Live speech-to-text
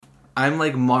I'm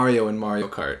like Mario in Mario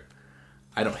Kart.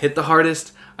 I don't hit the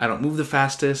hardest. I don't move the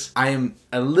fastest. I am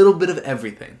a little bit of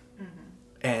everything.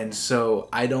 And so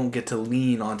I don't get to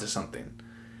lean onto something.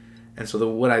 And so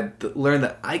what I learned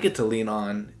that I get to lean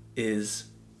on is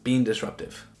being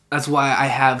disruptive. That's why I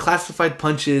have classified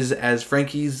punches as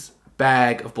Frankie's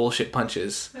bag of bullshit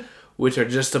punches, which are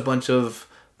just a bunch of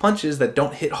punches that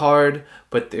don't hit hard,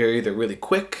 but they're either really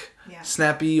quick,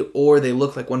 snappy, or they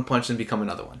look like one punch and become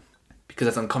another one. Because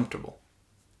that's uncomfortable.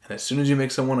 And as soon as you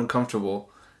make someone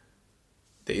uncomfortable,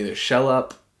 they either shell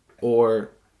up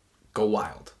or go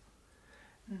wild.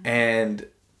 And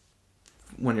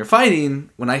when you're fighting,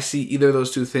 when I see either of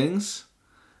those two things,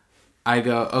 I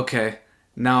go, okay,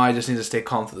 now I just need to stay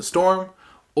calm through the storm,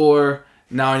 or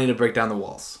now I need to break down the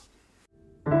walls.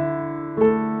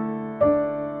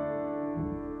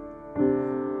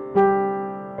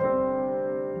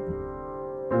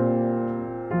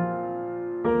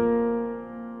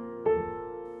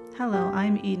 Hello,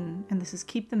 I'm Eden, and this is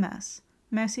Keep the Mess,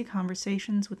 messy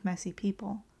conversations with messy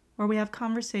people, where we have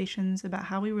conversations about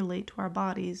how we relate to our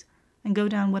bodies and go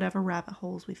down whatever rabbit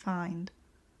holes we find.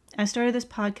 I started this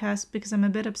podcast because I'm a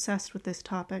bit obsessed with this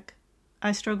topic.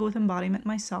 I struggle with embodiment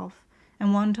myself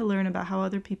and wanted to learn about how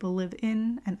other people live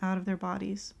in and out of their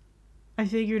bodies. I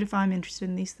figured if I'm interested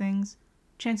in these things,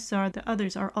 chances are that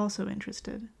others are also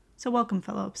interested. So welcome,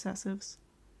 fellow obsessives.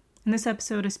 In this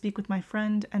episode, I speak with my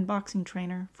friend and boxing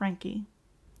trainer, Frankie.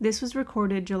 This was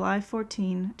recorded July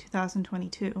 14,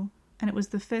 2022, and it was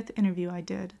the 5th interview I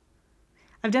did.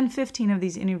 I've done 15 of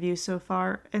these interviews so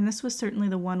far, and this was certainly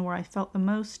the one where I felt the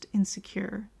most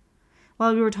insecure.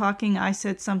 While we were talking, I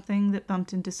said something that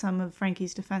bumped into some of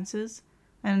Frankie's defenses,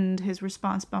 and his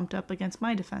response bumped up against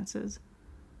my defenses.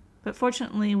 But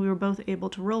fortunately, we were both able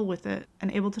to roll with it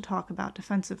and able to talk about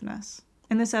defensiveness.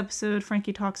 In this episode,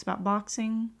 Frankie talks about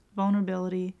boxing,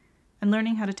 vulnerability, and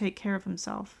learning how to take care of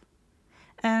himself.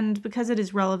 And because it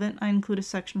is relevant, I include a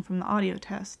section from the audio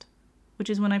test, which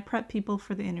is when I prep people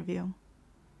for the interview.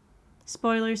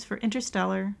 Spoilers for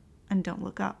Interstellar and Don't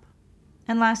Look Up.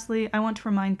 And lastly, I want to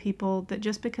remind people that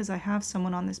just because I have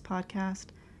someone on this podcast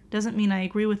doesn't mean I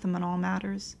agree with them on all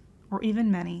matters, or even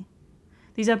many.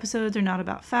 These episodes are not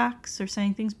about facts or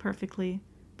saying things perfectly,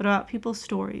 but about people's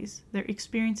stories, their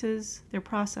experiences, their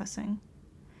processing.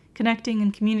 Connecting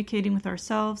and communicating with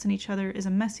ourselves and each other is a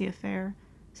messy affair,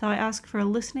 so I ask for a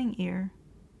listening ear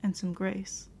and some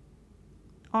grace.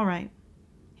 All right,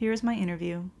 here is my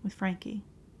interview with Frankie.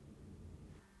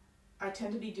 I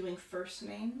tend to be doing first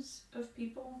names of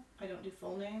people. I don't do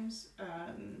full names.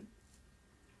 And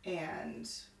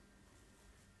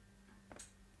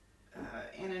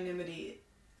anonymity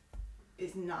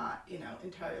is not,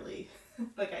 entirely,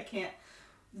 I can't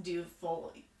do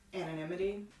full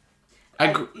anonymity.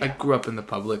 I grew up in the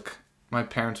public. My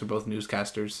parents are both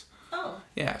newscasters. Oh.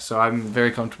 Yeah, so I'm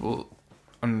very comfortable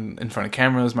in front of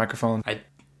cameras, microphones.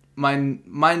 My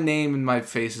name and my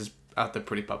face is out there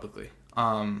pretty publicly.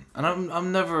 And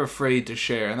I'm never afraid to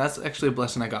share, and that's actually a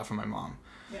blessing I got from my mom.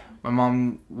 Yeah. My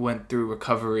mom went through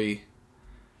recovery.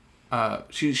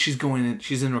 She's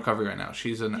in recovery right now.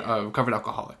 She's a recovered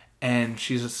alcoholic, and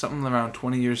she's something around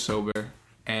 20 years sober.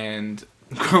 And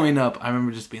growing up, I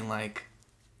remember just being like,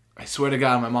 I swear to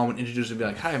God, my mom would introduce me and be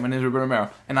like, "Hi, my name is Roberto Romero,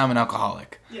 and I'm an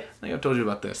alcoholic." Yeah. I think I've told you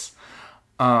about this.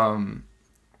 And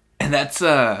that's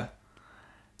how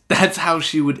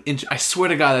she would. I swear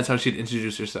to God, that's how she'd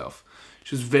introduce herself.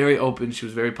 She was very open. She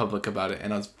was very public about it,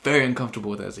 and I was very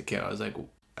uncomfortable with it as a kid. I was like,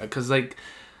 because I don't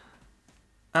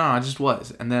know, I just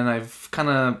was. And then I've kind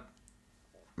of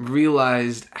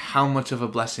realized how much of a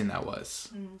blessing that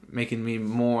was, making me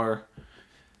more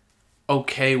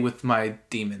okay with my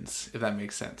demons, if that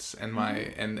makes sense, and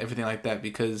and everything like that.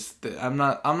 Because I'm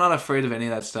not afraid of any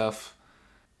of that stuff.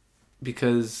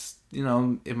 Because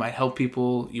it might help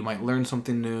people. You might learn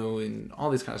something new and all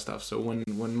these kind of stuff. So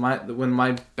when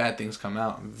my bad things come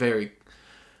out, I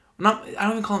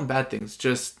don't even call them bad things.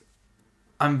 Just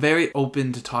I'm very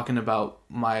open to talking about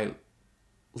my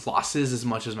losses as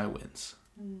much as my wins,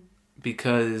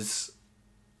 because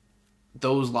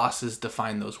those losses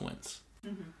define those wins.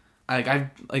 Mm-hmm.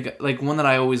 Like one that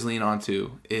I always lean on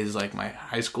to is like my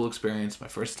high school experience, my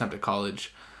first attempt at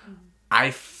college.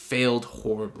 I failed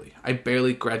horribly. I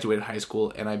barely graduated high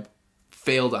school, and I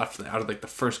failed out of like the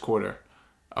first quarter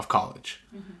of college.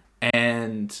 Mm-hmm.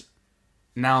 And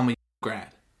now I'm a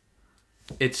grad.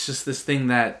 It's just this thing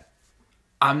that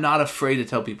I'm not afraid to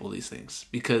tell people these things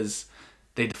because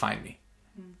they define me,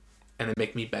 and they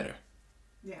make me better.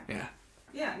 Yeah. Yeah.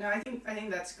 Yeah. No, I think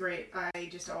that's great. I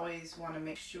just always want to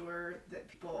make sure that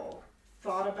people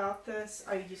thought about this.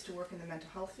 I used to work in the mental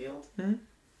health field. Mm-hmm.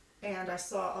 And I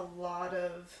saw a lot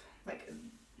of like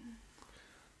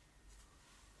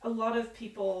a lot of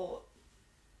people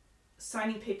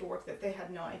signing paperwork that they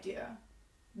had no idea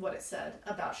what it said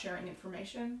about sharing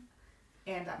information,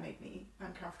 and that made me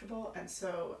uncomfortable. And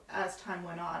so as time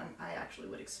went on, I actually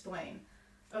would explain,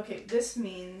 okay, this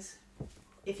means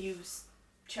if you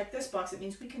check this box, it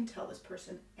means we can tell this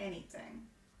person anything.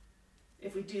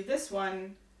 If we do this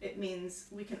one, it means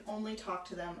we can only talk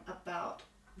to them about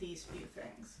these few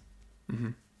things. Mm-hmm.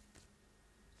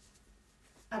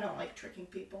 I don't like tricking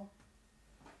people.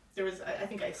 I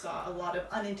think I saw a lot of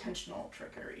unintentional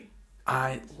trickery.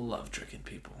 I love tricking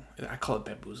people. I call it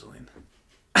bamboozling.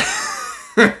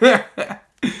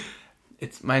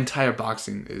 It's my entire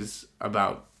boxing is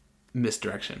about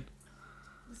misdirection.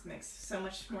 This makes so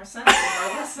much more sense with our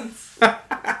lessons.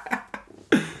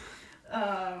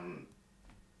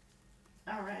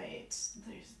 All right,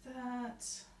 there's that.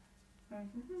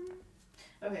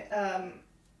 Okay.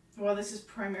 Well, this is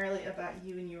primarily about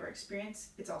you and your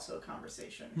experience. It's also a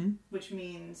conversation, which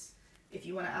means if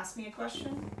you want to ask me a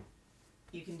question,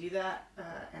 you can do that,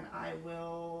 and I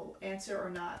will answer or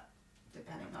not,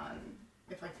 depending on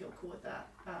if I feel cool with that.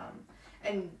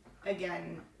 And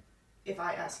again, if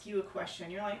I ask you a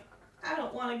question, you're like, I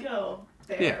don't want to go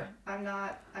there. Yeah. I'm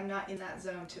not in that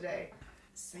zone today.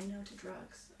 Say no to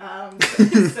drugs.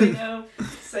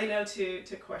 Say no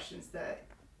to questions that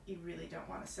you really don't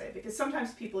want to say, because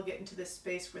sometimes people get into this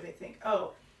space where they think,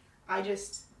 oh, I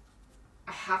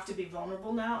have to be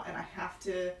vulnerable now, and I have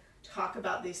to talk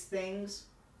about these things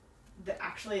that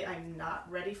actually I'm not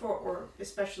ready for, or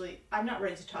especially I'm not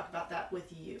ready to talk about that with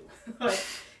you. Like,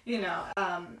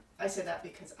 I say that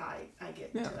because I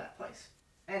get into that place.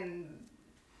 And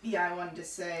yeah, I wanted to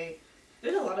say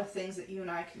there's a lot of things that you and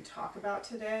I can talk about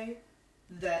today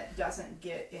that doesn't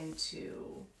get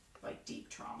into like deep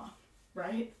trauma,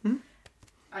 right? Mm-hmm.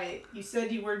 You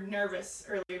said you were nervous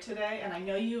earlier today, and I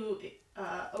know you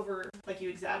you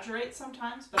exaggerate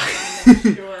sometimes, but I want to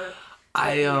make sure.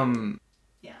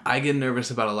 I get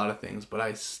nervous about a lot of things, but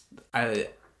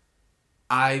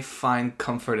I find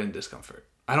comfort in discomfort.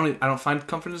 I don't find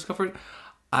comfort in discomfort.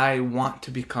 I want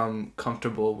to become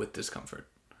comfortable with discomfort,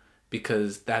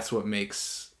 because that's the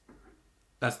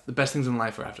best things in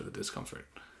life are after the discomfort.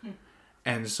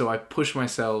 And so I push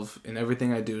myself in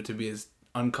everything I do to be as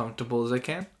uncomfortable as I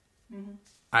can. Mm-hmm.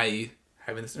 I.e.,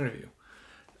 having this interview,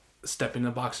 stepping in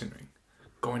a boxing ring,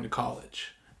 going to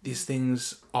college. These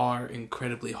things are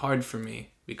incredibly hard for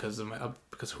me because of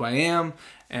who I am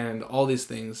and all these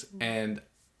things. And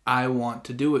I want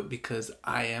to do it because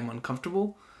I am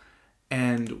uncomfortable,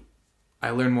 and I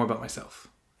learn more about myself,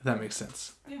 if that makes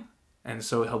sense. Yeah. And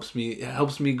so it helps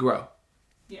me grow.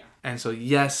 Yeah. And so,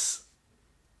 yes,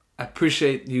 I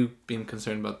appreciate you being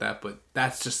concerned about that, but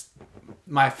that's just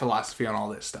my philosophy on all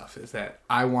this stuff, is that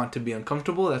I want to be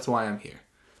uncomfortable. That's why I'm here.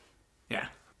 Yeah.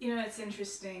 It's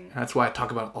interesting. And that's why I talk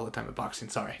about it all the time at boxing.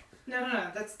 Sorry.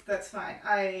 No. That's fine.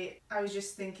 I was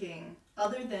just thinking,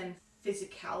 other than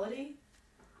physicality,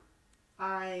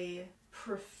 I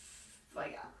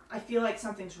feel like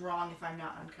something's wrong if I'm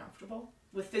not uncomfortable.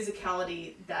 With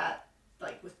physicality, that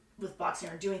with boxing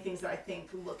or doing things that I think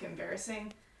look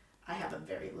embarrassing, I have a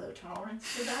very low tolerance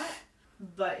for that.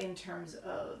 But in terms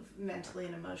of mentally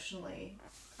and emotionally,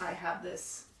 I have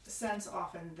this sense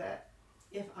often that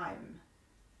if I'm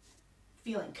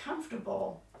feeling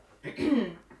comfortable,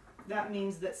 that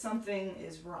means that something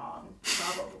is wrong,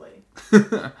 probably.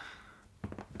 Well,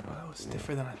 that was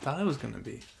stiffer than I thought it was going to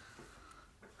be.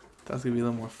 I thought it was going to be a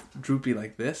little more droopy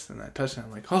like this, and I touched it, and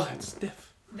I'm like, oh, it's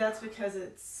stiff. That's because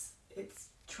it's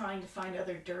trying to find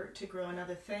other dirt to grow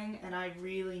another thing, and I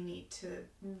really need to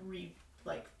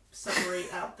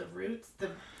separate out the roots, the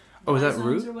is that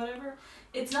root or whatever.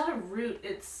 It's not a root.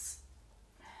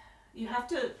 You have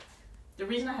to. The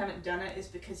reason I haven't done it is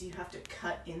because you have to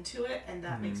cut into it, and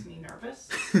that makes me nervous.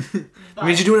 It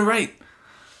means you're doing it right.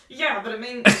 Yeah, but it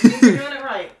means you're doing it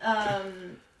right.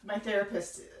 My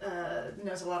therapist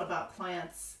knows a lot about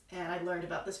plants, and I learned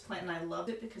about this plant, and I loved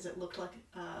it because it looked like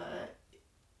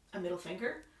a middle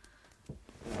finger.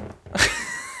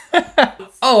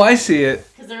 Oh, I see it.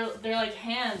 Because they're like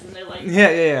hands, and they're like,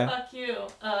 yeah. Fuck you.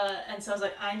 And so I was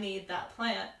like, I need that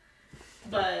plant,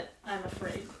 but I'm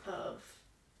afraid of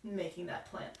making that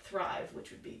plant thrive, which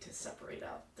would be to separate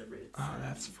out the roots. Oh,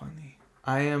 that's funny.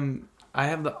 I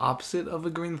have the opposite of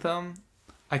a green thumb.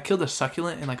 I killed a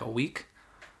succulent in like a week.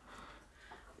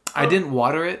 I didn't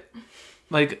water it,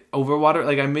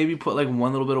 overwater. I maybe put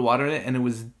one little bit of water in it, and it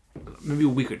was maybe a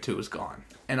week or two. It was gone.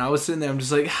 And I was sitting there. I'm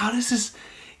just like, how does this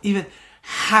even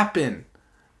happen?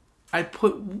 I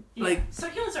put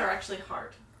succulents are actually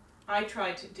hard. I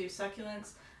tried to do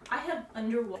succulents. I have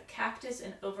underwater cactus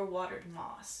and overwatered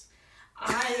moss.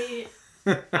 I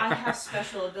have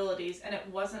special abilities, and it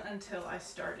wasn't until I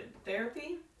started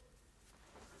therapy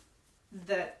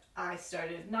that I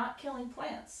started not killing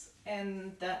plants.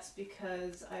 And that's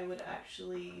because I would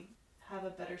actually have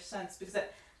a better sense, because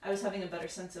I was having a better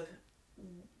sense of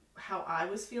how I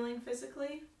was feeling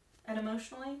physically and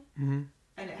emotionally. Mm-hmm.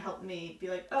 And it helped me be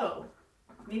like, oh,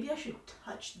 maybe I should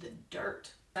touch the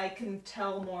dirt. I can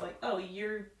tell more like, oh,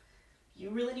 you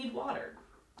really need water.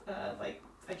 Like,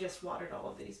 I just watered all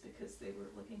of these because they were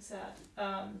looking sad.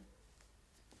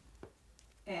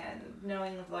 And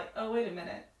knowing like, oh, wait a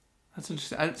minute. That's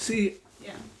interesting. I see.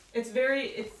 Yeah,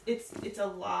 it's a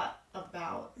lot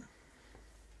about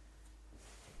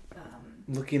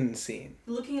looking and seeing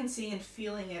and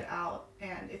feeling it out.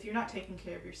 And if you're not taking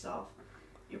care of yourself,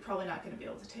 you're probably not going to be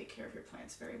able to take care of your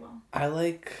plants very well. I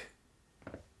like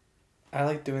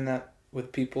doing that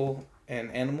with people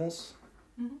and animals.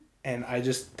 Mm-hmm. And I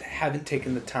just haven't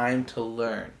taken the time to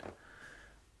learn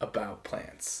about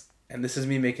plants. And this is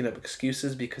me making up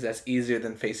excuses because that's easier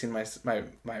than facing myself. I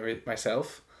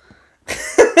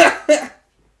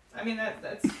mean,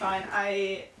 that's fine.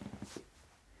 I've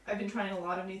been trying a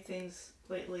lot of new things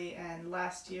lately, and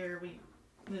last year we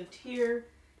moved here,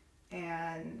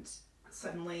 and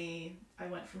suddenly I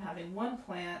went from having one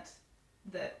plant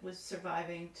that was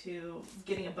surviving to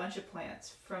getting a bunch of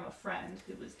plants from a friend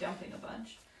who was dumping a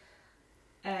bunch.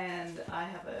 And I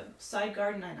have a side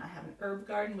garden, and I have an herb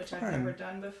garden, which I've never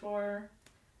done before.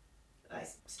 I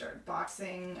started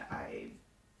boxing. I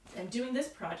am doing this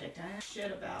project. I know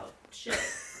shit about shit.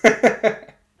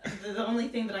 The only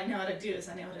thing that I know how to do is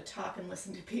I know how to talk and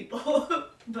listen to people.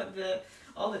 But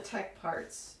all the tech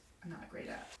parts, I'm not great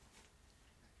at.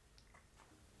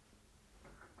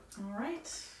 All right.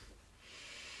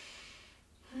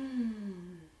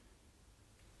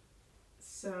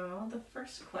 So, the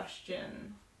first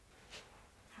question,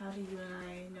 how do you and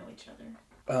I know each other?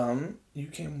 You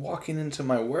came walking into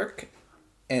my work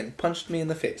and punched me in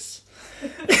the face.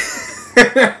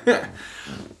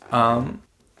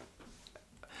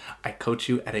 I coach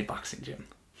you at a boxing gym.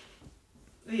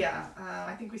 Yeah,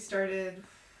 I think we started,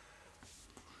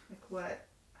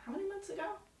 how many months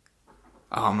ago?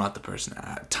 Oh, I'm not the person.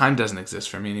 Time doesn't exist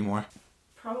for me anymore.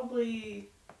 Probably...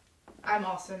 I'm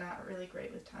also not really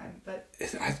great with time, but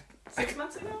 6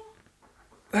 months ago?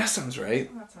 That sounds right.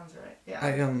 That sounds right, yeah.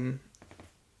 I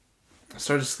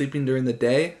started sleeping during the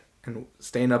day and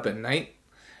staying up at night,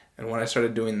 and when I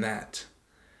started doing that,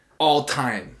 all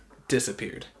time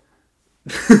disappeared.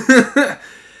 It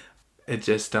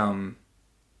just, I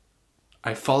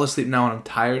fall asleep now when I'm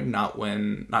tired, not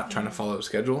trying to follow a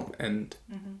schedule, and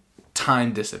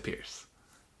time disappears.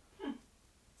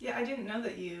 Yeah, I didn't know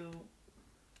that you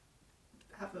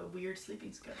have a weird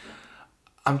sleeping schedule.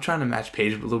 I'm trying to match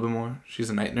Paige a little bit more.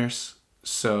 She's a night nurse,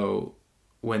 so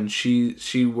when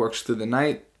she works through the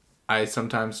night, I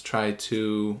sometimes try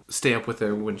to stay up with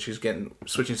her when she's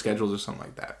switching schedules or something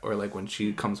like that, or like when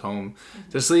she comes home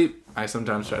to sleep, I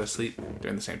sometimes try to sleep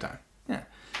during the same time. Yeah,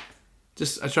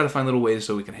 I try to find little ways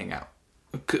so we can hang out,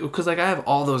 because like I have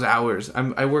all those hours.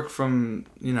 I work from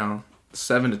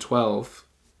 7 to 12,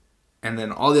 and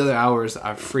then all the other hours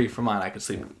are free for mine. I can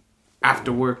sleep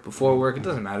after work, before work, it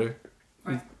doesn't matter.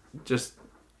 Right.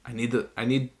 I need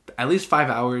at least 5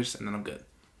 hours, and then I'm good.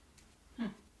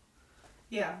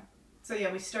 Yeah. So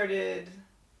yeah, we started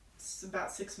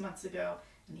about 6 months ago,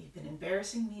 and you've been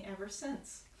embarrassing me ever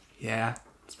since. Yeah,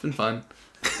 it's been fun.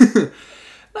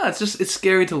 No, it's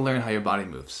scary to learn how your body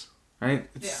moves, right?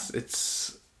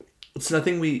 It's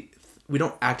nothing we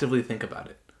don't actively think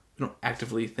about it. We don't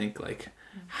actively think like,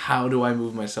 how do I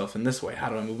move myself in this way? How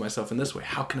do I move myself in this way?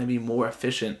 How can I be more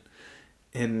efficient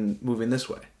in moving this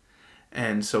way?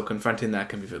 And so confronting that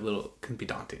can be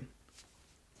daunting.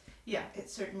 Yeah, it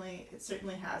certainly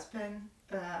has been,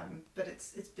 but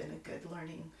it's been a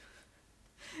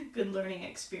good learning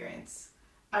experience.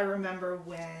 I remember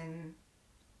when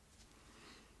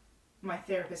my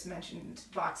therapist mentioned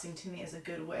boxing to me as a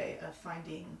good way of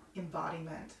finding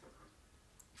embodiment.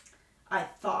 I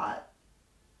thought,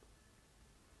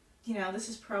 this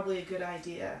is probably a good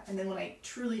idea. And then when I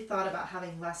truly thought about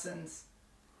having lessons,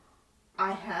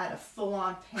 I had a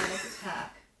full-on panic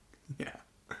attack. Yeah.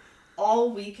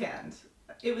 All weekend.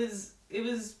 It was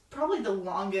probably the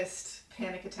longest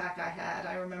panic attack I had.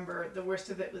 I remember the worst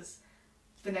of it was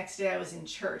the next day I was in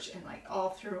church, and like all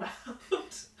throughout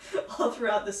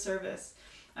the service,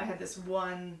 I had this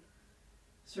one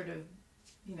sort of,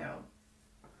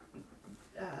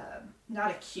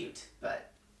 not acute,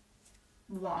 but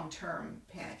long-term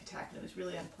panic attack, and it was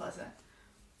really unpleasant.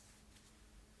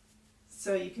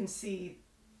 So you can see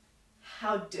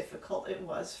how difficult it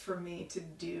was for me to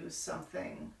do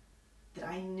something that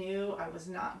I knew I was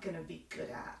not going to be good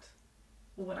at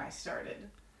when I started.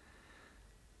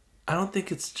 I don't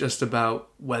think it's just about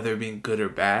whether being good or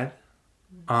bad.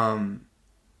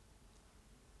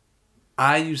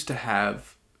 I used to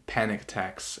have panic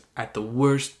attacks at the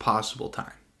worst possible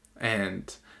time.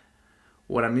 And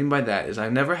what I mean by that is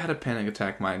I've never had a panic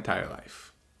attack my entire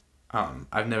life.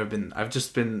 I've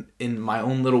just been in my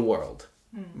own little world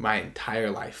my entire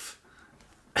life.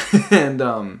 And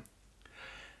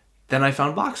then I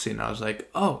found boxing. I was like,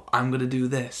 oh, I'm going to do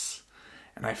this.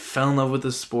 And I fell in love with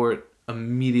the sport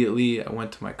immediately. I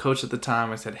went to my coach at the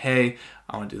time. I said, hey,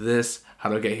 I want to do this. How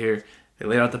do I get here? They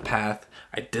laid out the path.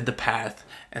 I did the path.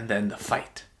 And then the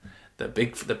fight. The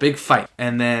big fight.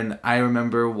 And then I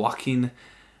remember walking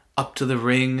up to the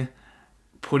ring,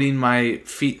 putting my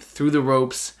feet through the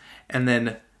ropes, and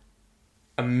then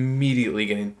immediately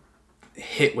getting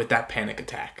hit with that panic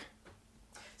attack.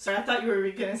 So I thought you were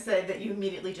going to say that you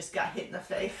immediately just got hit in the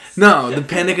face. No, the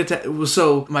panic attack.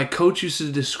 So my coach used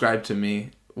to describe to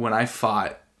me when I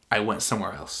fought, I went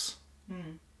somewhere else.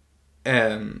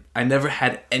 I never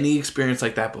had any experience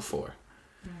like that before.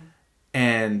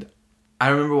 And I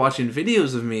remember watching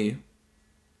videos of me,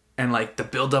 and like the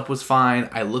build-up was fine.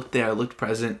 I looked there, I looked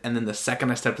present, and then the second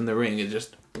I stepped in the ring, it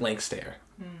just blank stare.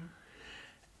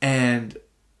 And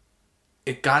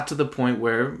it got to the point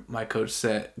where my coach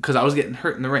said, because I was getting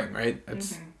hurt in the ring, right?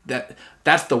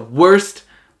 That's the worst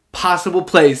possible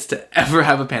place to ever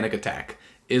have a panic attack,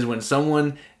 is when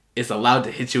someone is allowed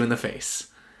to hit you in the face.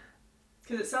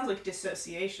 Because it sounds like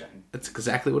dissociation. That's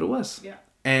exactly what it was. Yeah.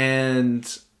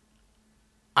 And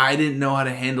I didn't know how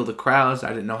to handle the crowds. I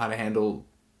didn't know how to handle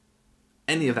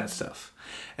any of that stuff.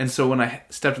 And so when I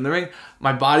stepped in the ring,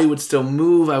 my body would still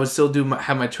move. I would still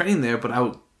have my training there,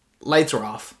 but lights were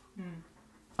off.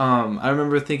 I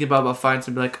remember thinking about fights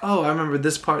and be like, oh, I remember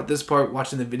this part,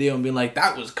 watching the video and being like,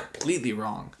 that was completely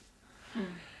wrong.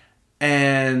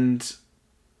 And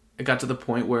it got to the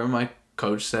point where my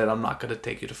coach said, I'm not going to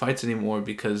take you to fights anymore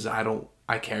because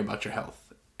I care about your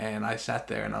health. And I sat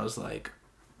there and I was like,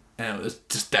 and it was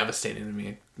just devastating to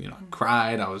me. You know, I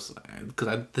cried. I was,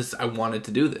 because I wanted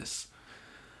to do this.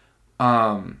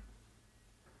 And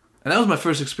that was my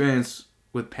first experience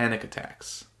with panic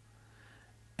attacks.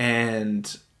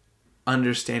 And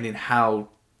understanding how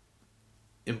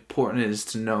important it is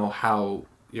to know how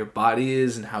your body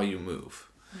is and how you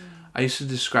move. I used to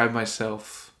describe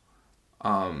myself,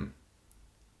 I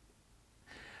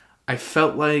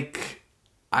felt like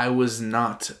I was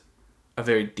not a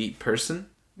very deep person,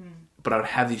 but I would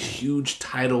have these huge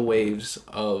tidal waves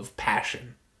of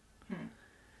passion.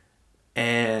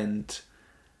 And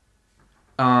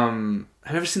have you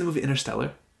ever seen the movie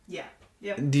Interstellar? Yeah.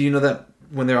 Yep. Do you know that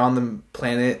when they're on the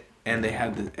planet and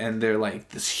they're like,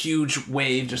 this huge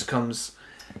wave just comes,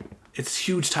 it's a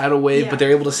huge tidal wave, but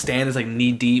they're able to stand as like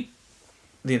knee deep.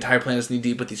 The entire planet is knee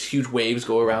deep, but these huge waves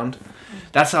go around.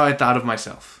 That's how I thought of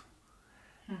myself.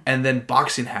 And then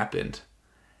boxing happened,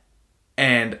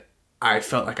 and I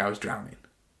felt like I was drowning.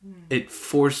 It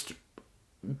forced,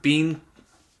 being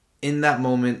in that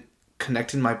moment,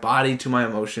 connecting my body to my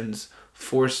emotions,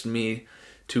 forced me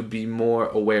to be more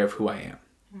aware of who I am.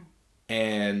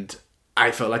 And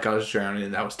I felt like I was drowning,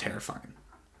 and that was terrifying.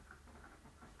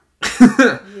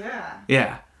 Yeah.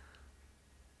 Yeah.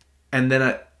 And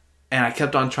then I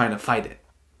kept on trying to fight it.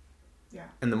 Yeah.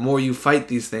 And the more you fight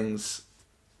these things,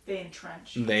 They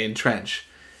entrench.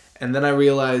 And then I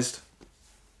realized,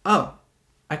 oh,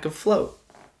 I can float.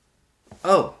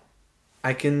 Oh,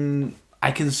 I can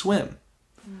swim.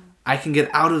 I can get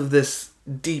out of this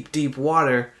deep, deep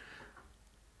water.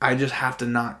 I just have to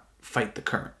not fight the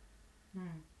current.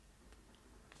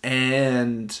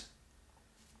 And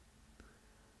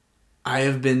I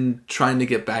have been trying to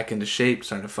get back into shape,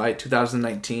 starting to fight.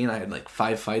 2019, I had like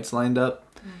 5 fights lined up.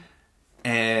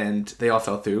 And they all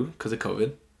fell through because of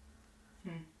COVID.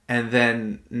 And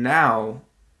then now,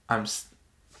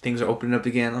 things are opening up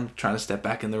again. I'm trying to step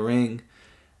back in the ring.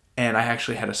 And I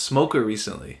actually had a smoker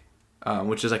recently,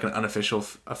 which is like an official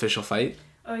fight.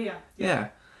 Oh, yeah. Yeah.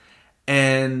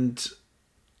 And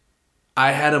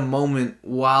I had a moment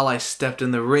while I stepped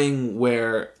in the ring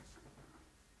where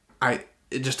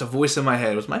just a voice in my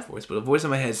head, it was my voice, but a voice in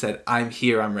my head said, I'm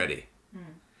here, I'm ready.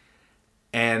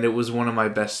 And it was one of my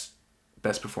best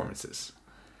performances.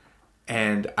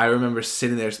 And I remember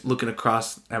sitting there looking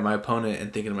across at my opponent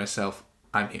and thinking to myself,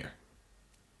 I'm here.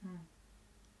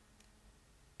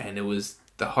 And it was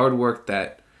the hard work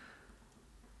that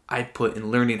I put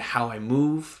in learning how I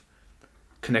move,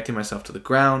 connecting myself to the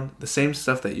ground, the same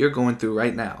stuff that you're going through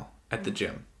right now at the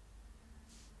gym,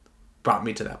 brought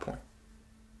me to that point.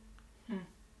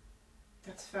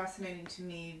 It's fascinating to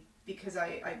me because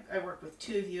I work with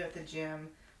two of you at the gym,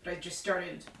 but I just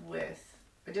started with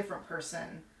a different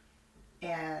person,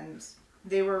 and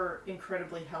they were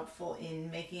incredibly helpful in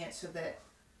making it so that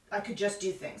I could just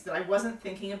do things, that I wasn't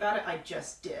thinking about it, I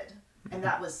just did. And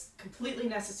that was completely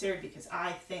necessary because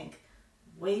I think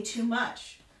way too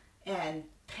much and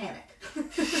panic.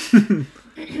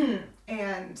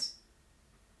 and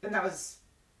that was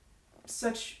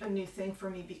such a new thing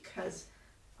for me because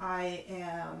I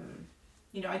am,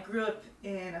 I grew up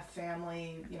in a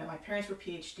family, my parents were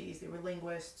PhDs, they were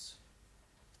linguists.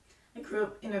 I grew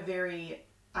up in a very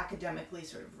academically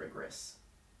sort of rigorous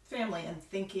family, and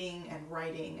thinking and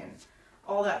writing and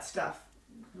all that stuff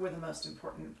were the most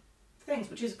important things,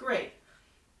 which is great.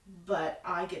 But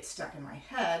I get stuck in my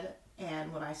head,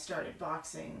 and when I started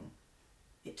boxing,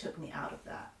 it took me out of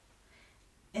that.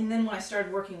 And then when I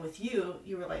started working with you,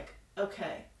 you were like,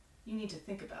 okay, you need to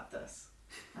think about this.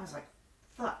 I was like,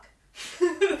 fuck.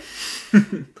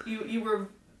 You were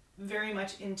very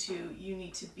much into,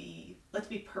 let's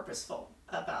be purposeful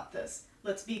about this.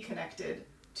 Let's be connected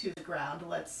to the ground.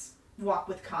 Let's walk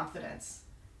with confidence.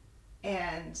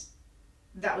 And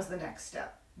that was the next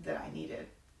step that I needed,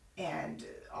 and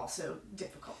also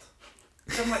difficult.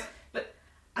 So I'm like, but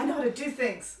I know how to do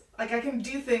things. Like, I can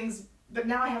do things, but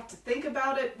now I have to think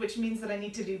about it, which means that I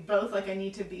need to do both. Like, I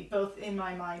need to be both in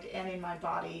my mind and in my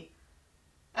body.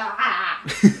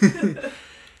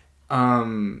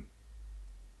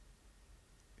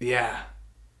 Yeah.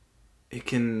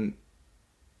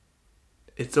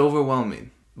 It's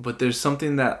overwhelming, but there's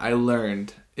something that I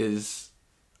learned is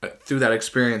through that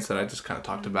experience that I just kind of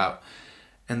talked about.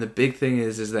 And the big thing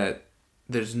is that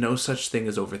there's no such thing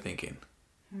as overthinking.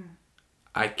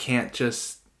 I can't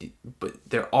but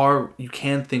you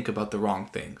can think about the wrong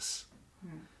things.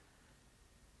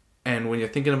 And when you're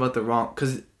thinking about the wrong,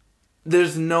 because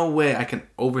there's no way I can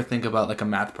overthink about like a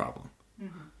math problem.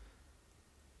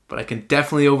 But I can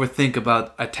definitely overthink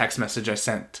about a text message I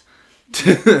sent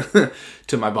to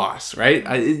my boss, right?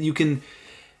 And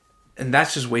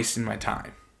that's just wasting my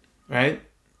time, right?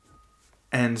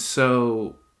 And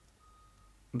so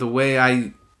the way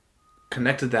I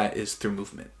connected that is through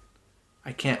movement.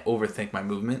 I can't overthink my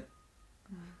movement.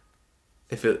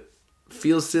 If it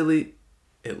feels silly,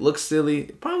 it looks silly,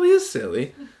 it probably is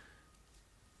silly.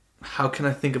 How can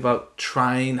I think about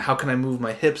trying? How can I move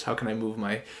my hips? How can I move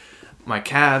my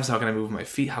calves? How can I move my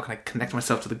feet? How can I connect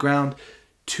myself to the ground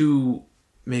to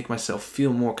make myself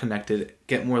feel more connected,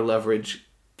 get more leverage,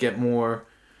 get more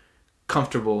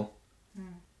comfortable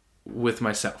with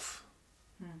myself?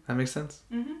 That makes sense?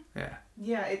 Mm-hmm. Yeah.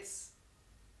 Yeah, it's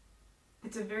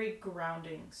a very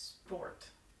grounding sport.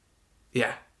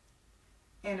 Yeah.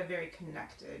 And a very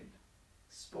connected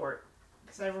sport.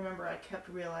 Because I remember I kept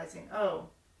realizing, oh,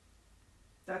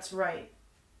 that's right.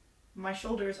 My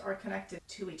shoulders are connected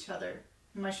to each other.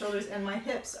 My shoulders and my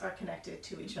hips are connected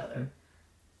to each other.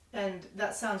 And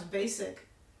that sounds basic,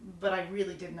 but I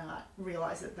really did not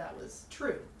realize that was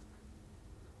true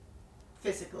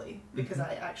physically, because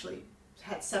I actually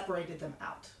had separated them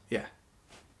out. Yeah.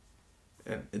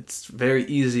 And it's very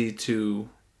easy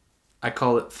I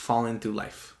call it falling through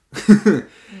life.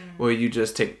 Where you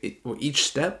just each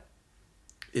step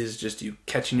is just you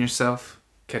catching yourself,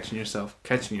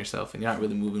 and you're not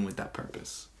really moving with that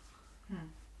purpose.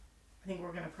 I think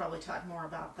we're going to probably talk more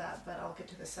about that, but I'll get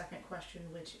to the second question,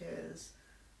 which is,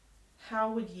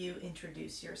 how would you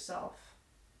introduce yourself?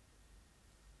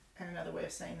 And another way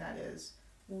of saying that is,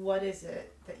 what is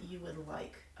it that you would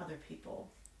like other people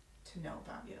to know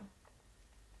about you?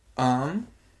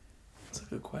 That's a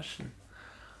good question.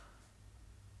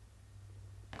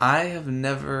 I have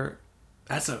never...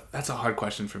 That's a hard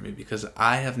question for me, because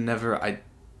I have never...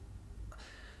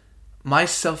 My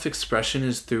self-expression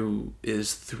is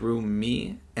through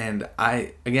me, and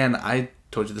I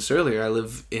told you this earlier, I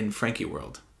live in Frankie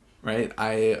world, right?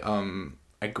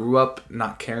 I grew up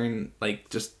not caring, like,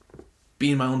 just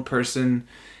being my own person,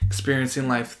 experiencing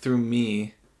life through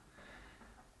me,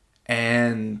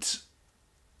 and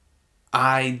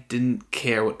I didn't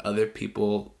care what other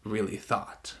people really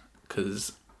thought,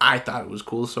 because I thought it was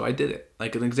cool, so I did it.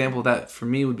 Like, an example of that for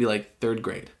me would be like 3rd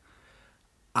grade.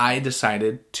 I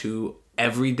decided to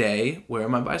every day wear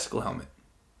my bicycle helmet.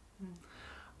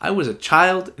 I was a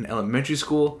child in elementary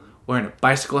school wearing a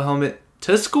bicycle helmet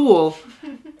to school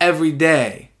every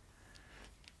day.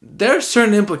 There are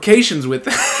certain implications with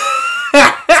that.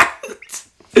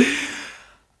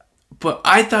 But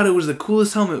I thought it was the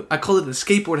coolest helmet. I called it the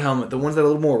skateboard helmet, the ones that are a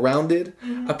little more rounded.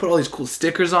 I put all these cool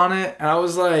stickers on it, and I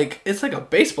was like, it's like a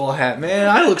baseball hat, man.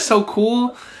 I look so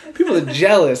cool. People are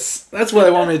jealous. That's why they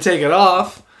want me to take it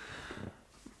off.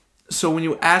 so when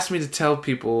you ask me to tell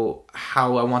people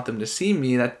how I want them to see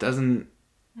me, that doesn't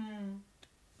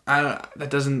that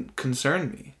doesn't concern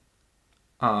me.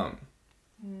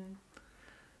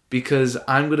 Because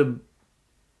I'm gonna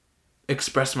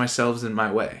express myself in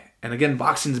my way. And again,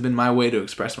 boxing's been my way to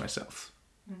express myself.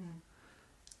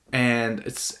 And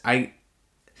it's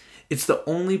the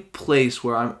only place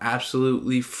where I'm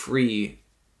absolutely free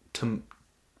to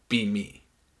be me.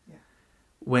 Yeah.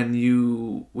 When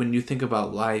you think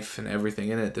about life and everything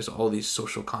in it, there's all these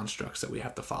social constructs that we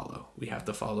have to follow. We have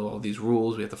to follow all these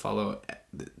rules. We have to follow.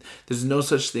 There's no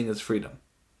such thing as freedom.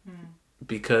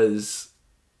 Because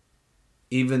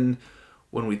even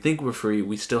when we think we're free,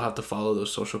 we still have to follow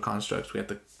those social constructs. We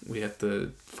have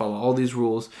to follow all these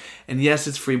rules. And yes,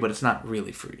 it's free, but it's not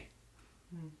really free.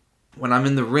 When I'm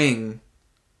in the ring,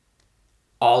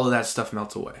 all of that stuff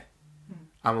melts away.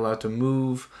 I'm allowed to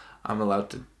move. I'm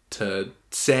allowed to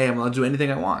say. I'm allowed to do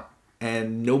anything I want.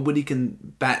 And nobody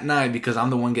can bat an eye because I'm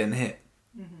the one getting hit.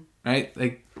 Right?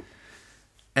 Like,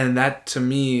 and that to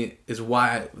me is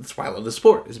that's why I love the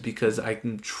sport, is because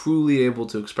I'm truly able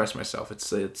to express myself.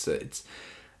 It's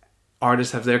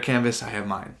artists have their canvas, I have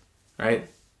mine, right?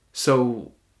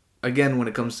 So again, when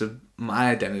it comes to my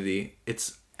identity,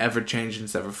 it's ever changing,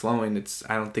 it's ever flowing.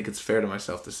 I don't think it's fair to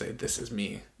myself to say this is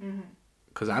me,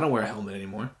 because I don't wear a helmet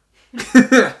anymore.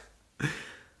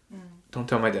 Don't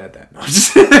tell my dad that. No,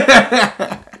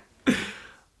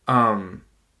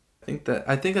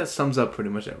 I think that sums up pretty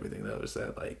much everything, though, is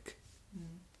that, like,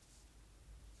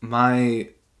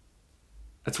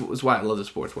 that's why I love the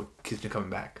sports, what keeps me coming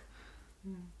back.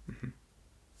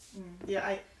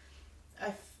 Yeah,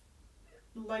 I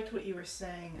liked what you were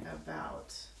saying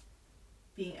about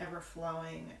being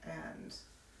ever-flowing, and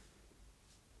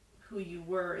who you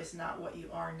were is not what you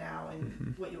are now,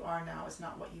 and what you are now is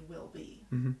not what you will be.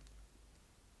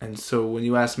 And so when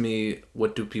you ask me,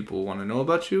 what do people want to know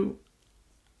about you?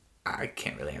 I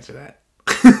can't really answer that.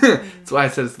 That's why I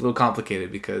said it's a little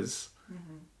complicated, because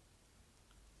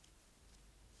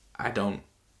I don't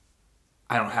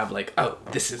have, like, oh,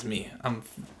 this is me.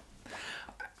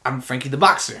 I'm Frankie the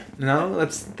boxer. No,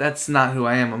 that's not who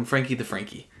I am. I'm Frankie the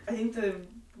Frankie. I think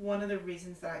one of the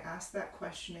reasons that I asked that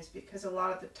question is because a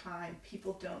lot of the time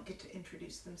people don't get to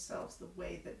introduce themselves the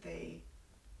way that they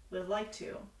would like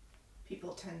to.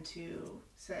 People tend to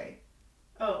say,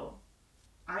 oh,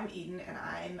 I'm Eden and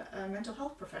I'm a mental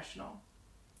health professional.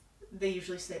 They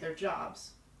usually say their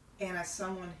jobs. And as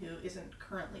someone who isn't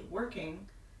currently working,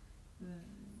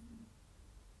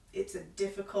 it's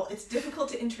difficult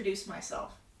to introduce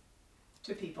myself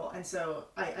to people. And so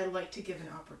I like to give an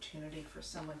opportunity for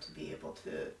someone to be able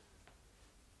to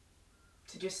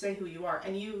just say who you are.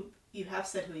 And you have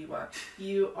said who you are.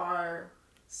 You are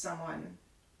someone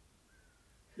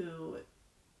who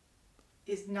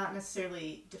is not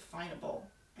necessarily definable,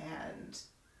 and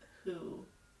who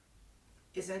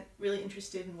isn't really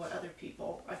interested in what other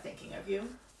people are thinking of you.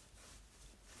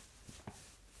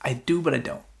 I do, but I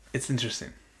don't. It's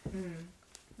interesting.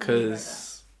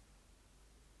 Because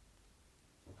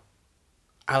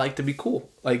I like to be cool.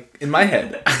 Like, in my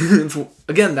head.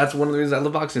 Again, that's one of the reasons I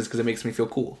love boxing, is because it makes me feel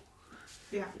cool.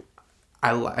 Yeah.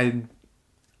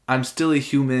 I'm still a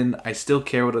human. I still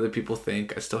care what other people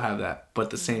think. I still have that. But at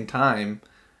the same time,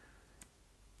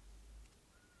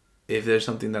 if there's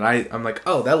something that I'm like,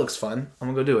 oh, that looks fun,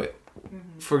 I'm going to go do it.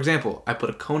 For example, I put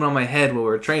a cone on my head while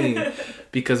we were training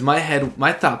because my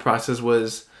thought process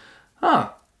was,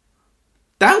 that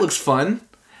looks fun.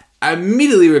 I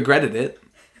immediately regretted it.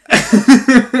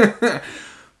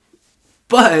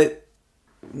 But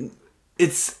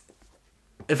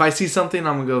if I see something,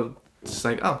 I'm going to go, it's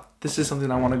like, oh, this is something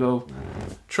I want to go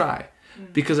try.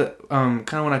 Because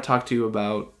kind of when I talked to you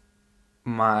about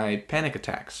my panic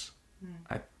attacks,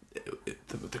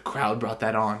 the crowd brought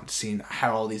that on, seeing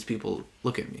how all these people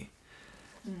look at me.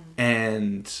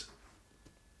 And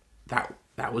that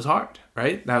was hard,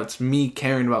 right? That's me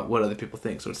caring about what other people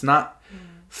think. So it's not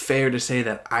fair to say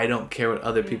that I don't care what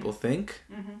other people think.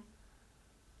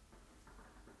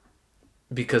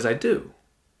 Because I do.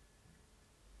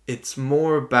 It's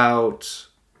more about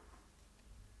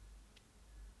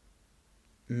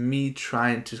me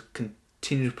trying to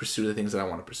continue to pursue the things that I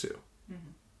want to pursue.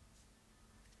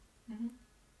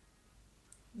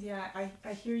 Yeah,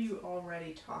 I hear you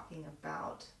already talking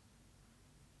about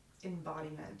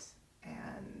embodiment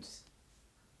and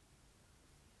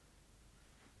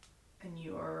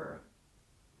your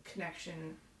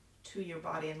connection to your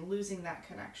body, and losing that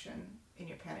connection in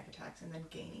your panic attacks and then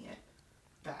gaining it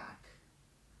back.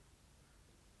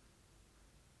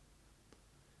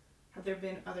 Have there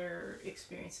been other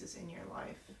experiences in your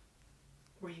life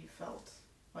where you felt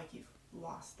like you've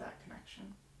lost that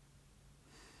connection?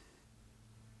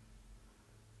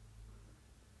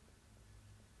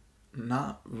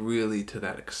 Not really to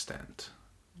that extent.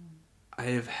 I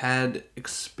have had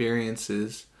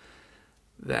experiences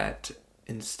that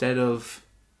instead of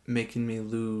making me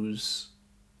lose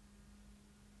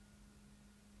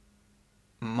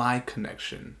my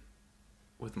connection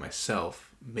with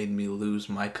myself, made me lose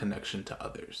my connection to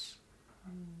others.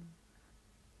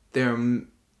 There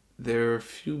are a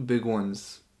few big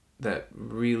ones that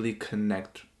really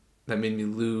connect, that made me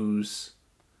lose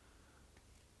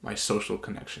my social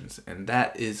connections, and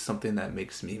that is something that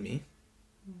makes me me.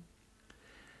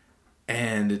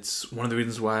 And it's one of the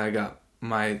reasons why I got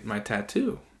my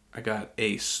tattoo. I got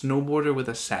a snowboarder with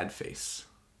a sad face.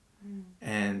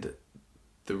 And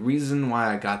the reason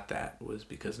why I got that was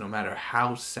because no matter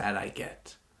how sad I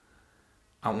get,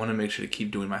 I want to make sure to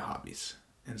keep doing my hobbies.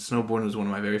 And snowboarding was one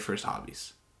of my very first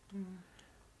hobbies.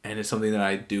 And it's something that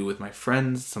I do with my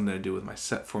friends, something I do with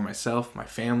for myself, my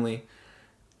family.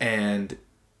 And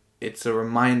it's a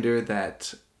reminder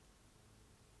that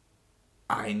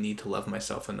I need to love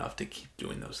myself enough to keep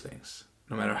doing those things,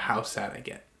 no matter how sad I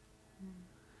get.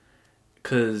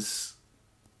 Because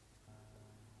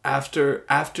after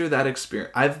that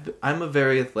experience, I'm a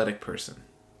very athletic person.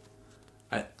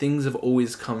 Things have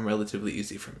always come relatively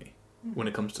easy for me when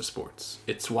it comes to sports.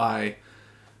 It's why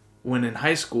when in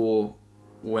high school,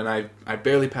 when I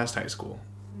barely passed high school,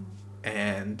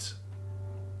 and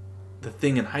the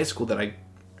thing in high school that I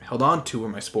held on to were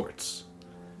my sports,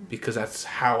 because that's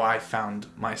how I found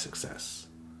my success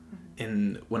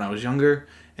when I was younger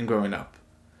and growing up.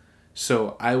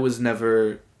 So I was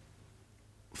never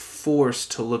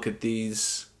forced to look at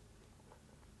these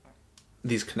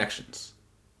connections.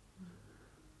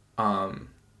 And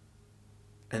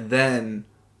then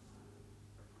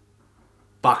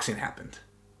boxing happened.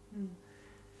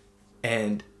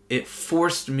 And it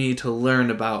forced me to learn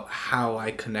about how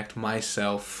I connect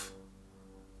myself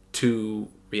to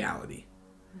reality.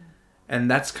 And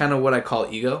that's kind of what I call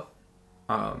ego.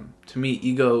 To me,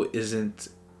 ego isn't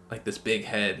like this big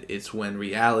head. It's when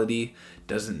reality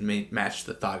doesn't match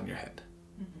the thought in your head.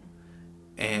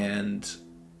 And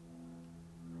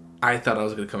I thought I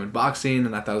was going to come in boxing,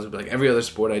 and I thought it was going to be like every other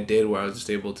sport I did where I was just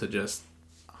able to just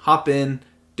hop in,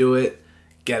 do it,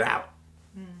 get out.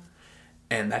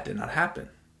 And that did not happen.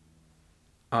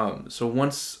 So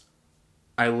once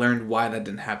I learned why that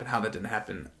didn't happen, how that didn't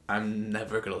happen, I'm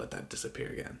never going to let that disappear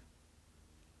again.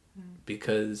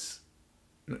 Because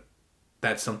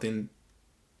that's something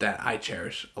that I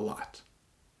cherish a lot.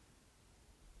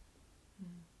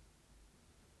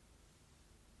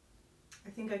 I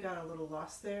think I got a little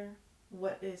lost there.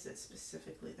 What is it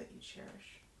specifically that you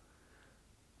cherish?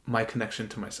 My connection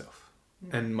to myself.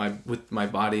 And with my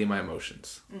body and my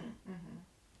emotions.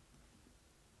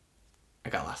 I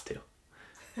got lost too.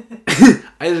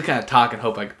 I just kind of talk and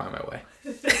hope I can find my way.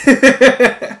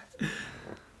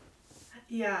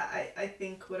 Yeah, I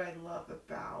think what I love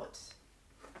about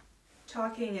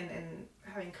talking and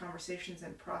having conversations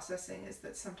and processing is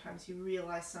that sometimes you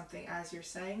realize something as you're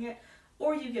saying it,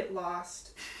 or you get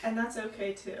lost, and that's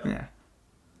okay too.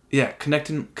 Yeah,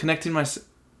 connecting myself.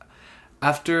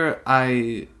 After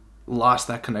I lost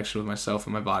that connection with myself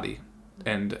and my body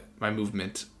and my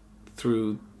movement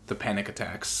through the panic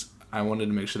attacks, I wanted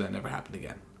to make sure that never happened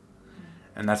again.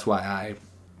 And that's why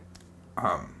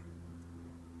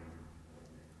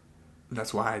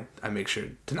I make sure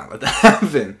to not let that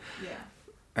happen. Yeah.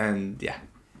 And yeah.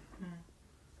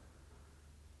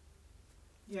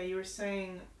 Yeah, you were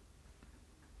saying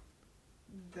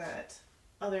that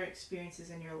other experiences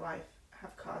in your life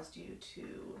have caused you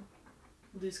to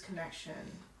lose connection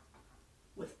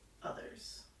with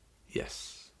others.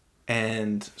 Yes.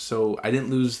 And so I didn't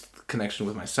lose the connection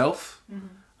with myself.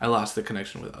 I lost the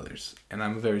connection with others. And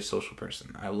I'm a very social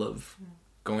person. I love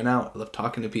going out. I love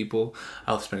talking to people.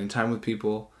 I love spending time with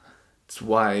people. It's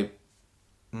why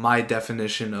my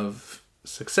definition of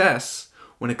success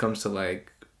when it comes to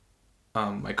like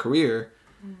my career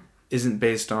isn't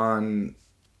based on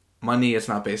money. It's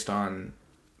not based on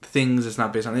things. It's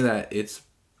not based on any of that.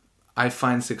 I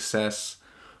find success,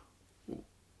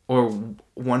 or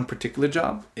one particular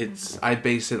job, I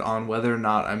base it on whether or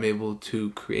not I'm able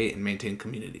to create and maintain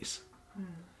communities.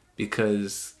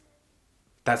 Because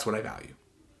that's what I value.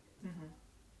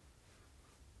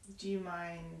 Do you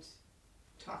mind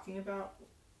talking about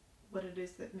what it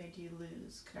is that made you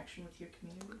lose connection with your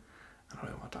community? I don't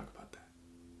really want to talk about that.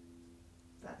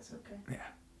 That is okay. Yeah.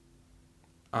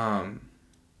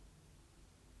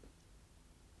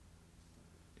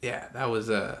 Yeah, that was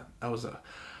a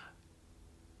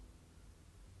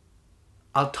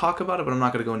I'll talk about it, but I'm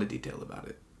not going to go into detail about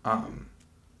it.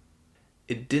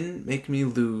 It didn't make me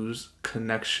lose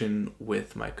connection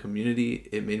with my community.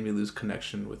 It made me lose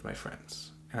connection with my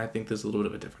friends. And I think there's a little bit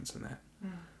of a difference in that.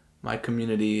 My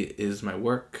community is my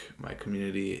work. My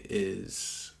community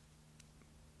is...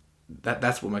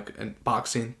 That's what and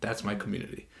boxing, that's my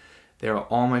community. They are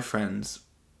all my friends.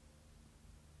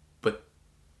 But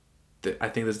I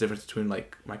think there's a difference between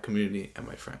like my community and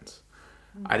my friends.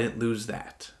 I didn't lose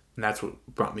that. And that's what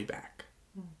brought me back.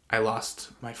 I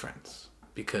lost my friends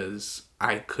because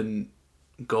I couldn't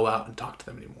go out and talk to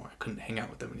them anymore. I couldn't hang out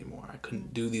with them anymore. I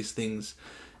couldn't do these things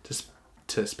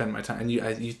to spend my time. And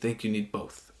you think you need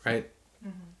both, right?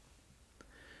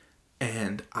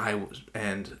 And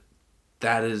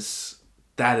that is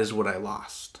what I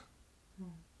lost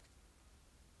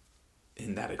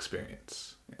in that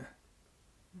experience. Yeah.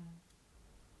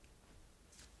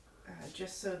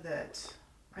 Just so that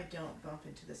I don't bump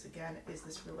into this again, is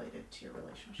this related to your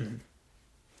relationship?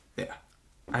 Yeah.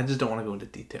 I just don't want to go into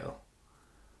detail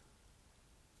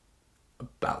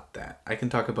about that. I can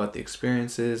talk about the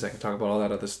experiences, I can talk about all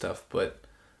that other stuff, but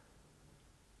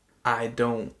I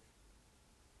don't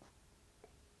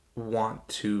want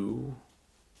to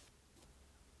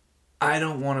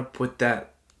put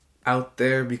that out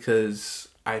there because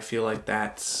I feel like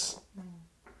that's...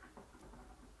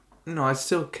 No, I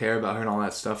still care about her and all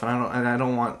that stuff, and I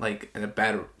don't want like in a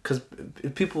bad, because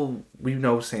people we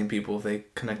know, same people, they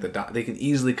connect the dot, they can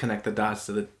easily connect the dots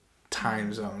to the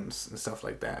time zones and stuff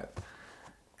like that,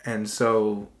 and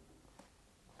so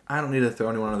I don't need to throw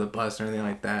anyone under the bus or anything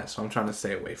like that. So I'm trying to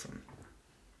stay away from.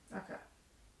 Okay.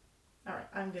 All right,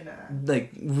 I'm gonna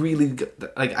like really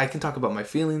like I can talk about my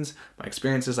feelings, my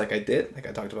experiences, like I did, like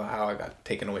I talked about how I got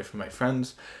taken away from my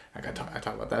friends. I talk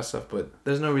about that stuff, but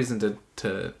there's no reason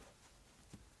to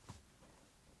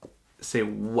say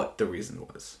what the reason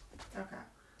was. Okay.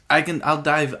 I can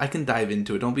dive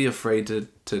into it. Don't be afraid to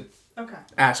okay.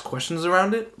 ask questions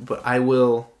around it, but I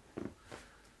will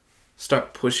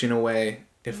start pushing away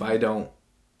if I don't.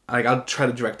 Like I'll try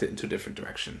to direct it into a different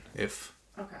direction if.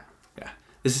 Okay. Yeah.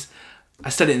 I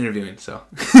studied interviewing, so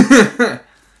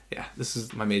yeah, this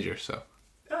is my major, so.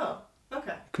 Oh,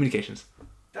 okay. Communications.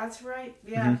 That's right.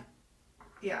 Yeah.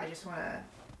 Yeah, I just want to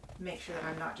make sure that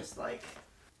I'm not just like,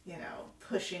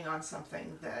 pushing on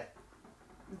something that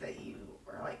you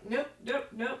are like, nope.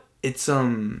 It's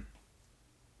so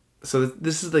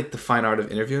this is like the fine art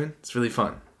of interviewing. It's really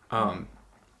fun.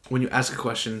 When you ask a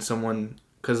question,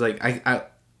 because like I'm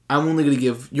only gonna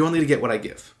give, you're only gonna get what I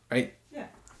give, right? Yeah.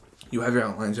 You have your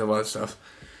outlines, you have all that stuff,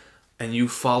 and you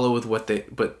follow with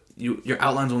but your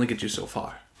outlines only get you so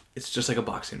far. It's just like a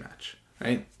boxing match,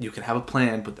 right? You can have a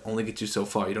plan, but they only get you so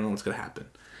far. You don't know what's gonna happen.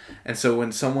 And so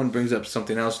when someone brings up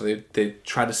something else, they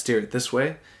try to steer it this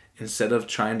way instead of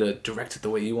trying to direct it the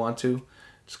way you want to.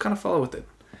 Just kind of follow with it,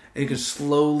 and you can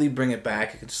slowly bring it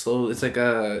back. It's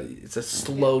a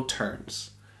slow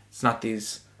turns. It's not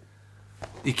these.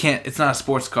 You can't. It's not a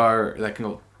sports car that can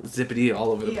go zippity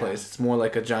all over the place. It's more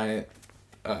like a giant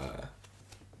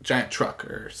truck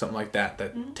or something like that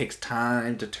takes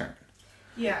time to turn.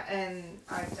 Yeah, and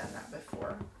I've done that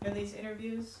before in these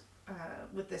interviews.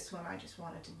 With this one, I just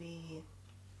wanted to be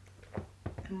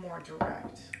more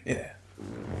direct. Yeah.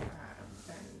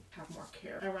 And have more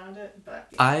care around it, but...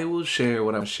 Yeah. I will share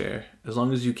what I share. As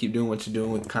long as you keep doing what you're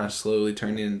doing with kind of slowly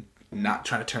turning and not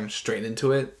trying to turn straight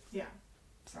into it. Yeah.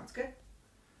 Sounds good.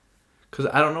 Because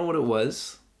I don't know what it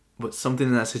was, but something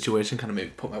in that situation kind of made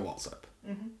me put my walls up.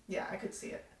 Mm-hmm. Yeah, I could see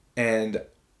it. And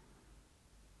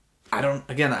I don't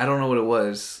know what it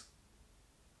was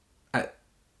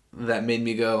that made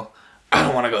me go, I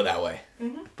don't want to go that way.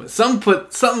 Mm-hmm. But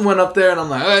something went up there, and I'm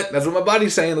like, all right, that's what my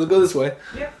body's saying. Let's go this way.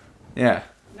 Yep. Yeah.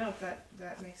 No,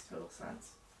 that makes total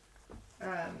sense.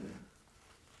 I'm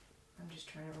just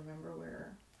trying to remember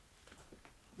where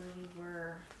we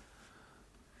were.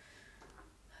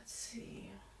 Let's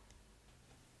see.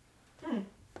 Here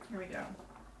we go.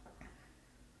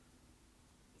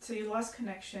 So you lost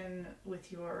connection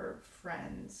with your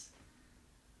friends.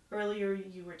 Earlier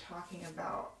you were talking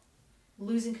about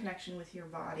losing connection with your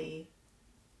body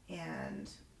and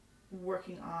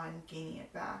working on gaining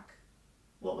it back.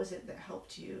 What was it that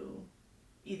helped you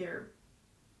either,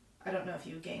 I don't know if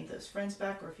you gained those friends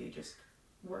back or if you just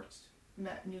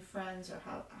met new friends, or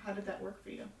how did that work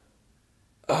for you?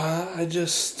 I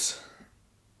just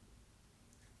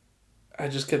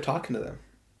kept talking to them.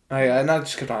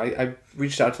 I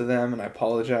reached out to them and I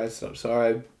apologized. I'm sorry,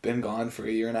 I've been gone for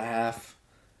 1.5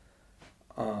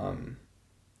 years.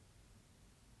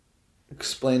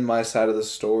 Explained my side of the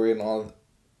story, and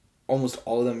almost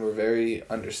all of them were very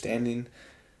understanding.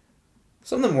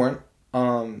 Some of them weren't.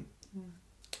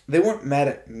 They weren't mad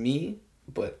at me,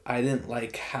 but I didn't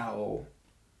like how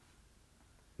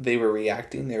they were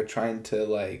reacting. They were trying to,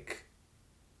 like,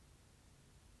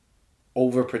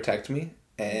 overprotect me,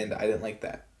 and I didn't like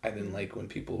that. I didn't like when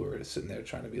people were sitting there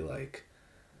trying to be like,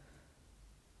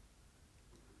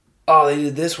 oh, they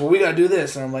did this, well, we gotta do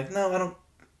this. And I'm like, no,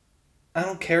 I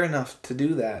don't care enough to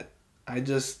do that. I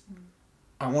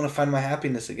want to find my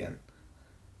happiness again.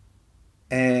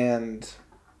 And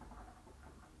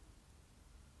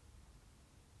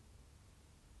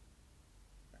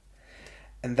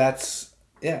that's,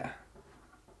 yeah.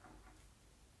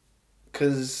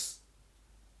 Because,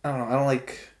 I don't know, I don't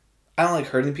like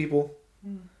hurting people.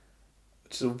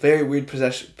 Which is a very weird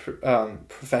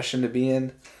profession to be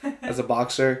in as a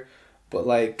boxer. But,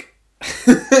 like,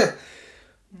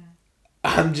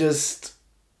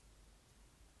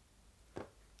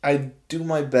 I do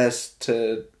my best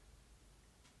to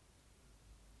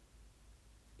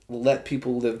let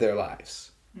people live their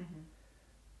lives.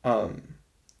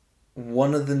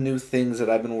 One of the new things that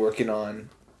I've been working on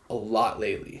a lot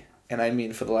lately, and I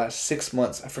mean for the last 6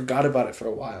 months, I forgot about it for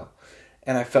a while,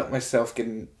 and I felt myself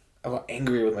getting a lot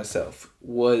angry with myself,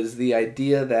 was the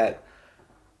idea that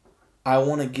I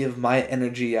want to give my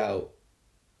energy out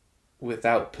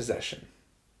without possession.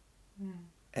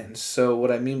 And so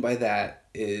what I mean by that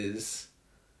is,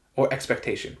 or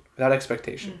expectation, without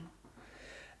expectation.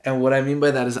 And what I mean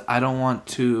by that is I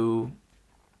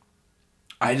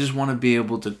just want to be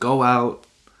able to go out,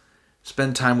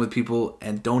 spend time with people,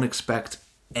 and don't expect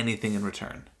anything in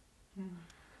return.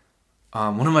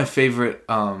 One of my favorite,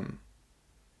 a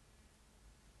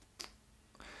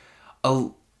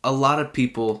lot of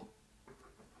people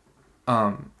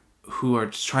who are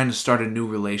just trying to start a new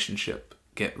relationship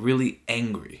get really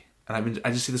angry. And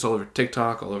I just see this all over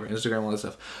TikTok, all over Instagram, all this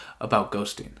stuff, about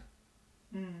ghosting.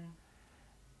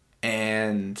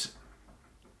 And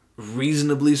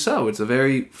reasonably so. It's a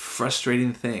very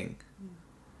frustrating thing.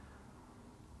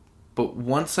 But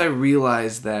once I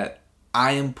realized that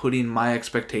I am putting my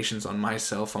expectations on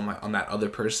myself, on that other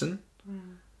person,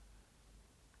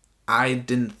 I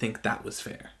didn't think that was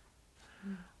fair.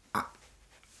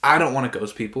 I don't want to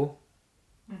ghost people.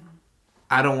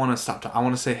 I don't want to stop talking. I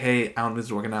want to say, hey, I don't think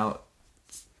it's working out.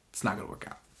 It's not going to work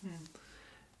out.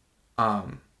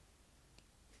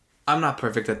 I'm not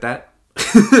perfect at that.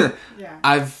 Yeah.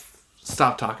 I've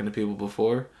stopped talking to people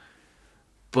before.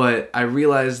 But I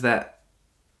realized that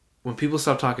when people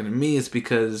stop talking to me, it's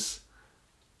because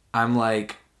I'm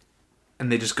like,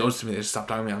 and they just ghost to me, they just stop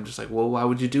talking to me. I'm just like, well, why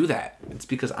would you do that? It's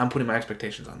because I'm putting my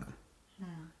expectations on them.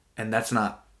 And that's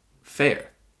not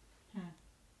fair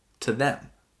to them.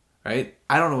 Right?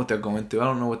 I don't know what they're going through. I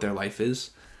don't know what their life is.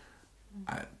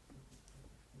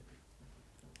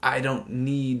 I don't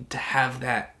need to have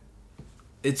that.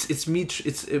 It's me.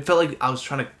 It felt like I was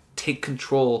trying to take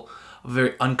control of a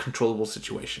very uncontrollable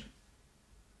situation.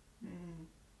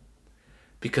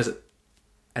 Because,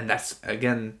 and that's,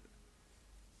 again,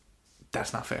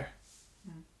 that's not fair.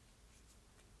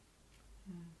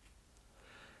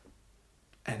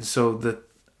 And so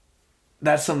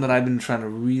that's something that I've been trying to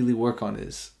really work on,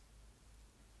 is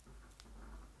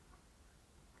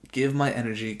give my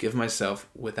energy, give myself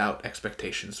without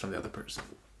expectations from the other person.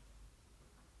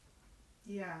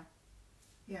 Yeah.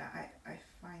 Yeah, I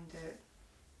find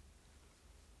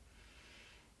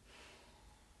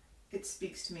it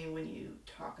speaks to me when you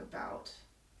talk about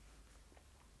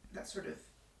that sort of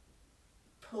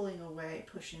pulling away,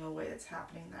 pushing away that's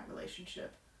happening in that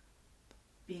relationship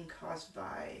being caused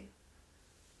by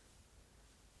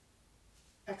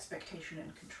expectation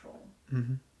and control.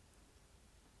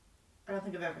 I don't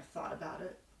think I've ever thought about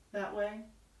it that way.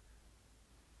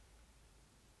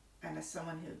 And as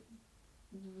someone who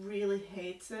really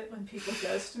hates it when people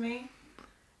ghost me,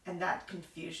 and that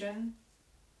confusion,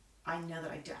 I know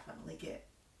that I definitely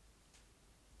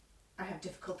I have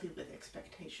difficulty with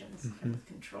expectations and with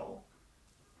control.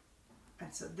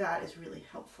 And so that is really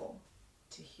helpful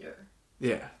to hear.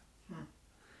 Yeah.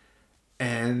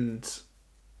 And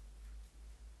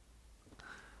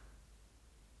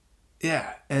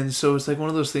yeah, and so it's like one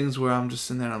of those things where I'm just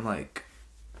sitting there and I'm like,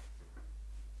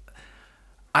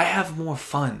 I have more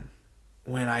fun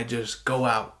when I just go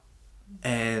out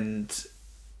and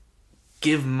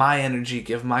give my energy,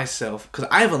 give myself, because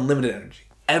I have unlimited energy.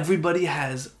 Everybody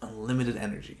has unlimited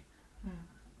energy.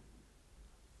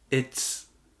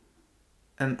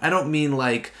 And I don't mean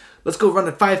like, let's go run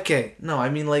a 5K. No, I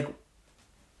mean like,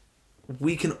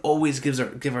 we can always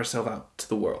give ourselves out to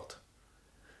the world.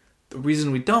 The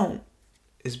reason we don't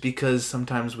is because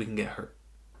sometimes we can get hurt.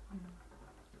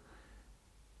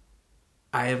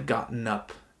 I have gotten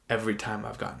up every time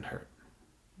I've gotten hurt.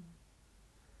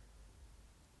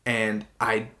 And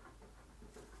I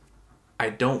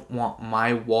don't want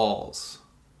my walls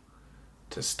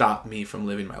to stop me from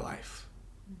living my life.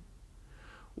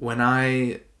 When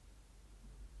I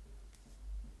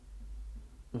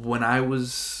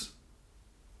was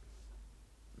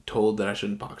told that I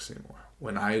shouldn't box anymore,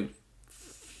 when I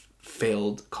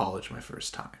failed college my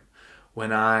first time,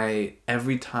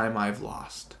 every time I've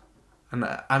lost, and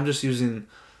I'm just using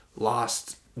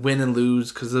lost, win and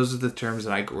lose, because those are the terms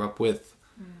that I grew up with.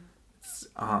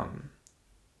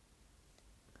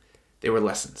 They were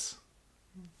lessons.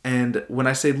 And when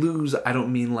I say lose, I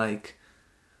don't mean like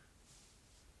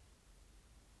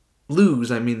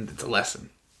lose, I mean it's a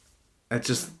lesson. It's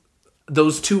just,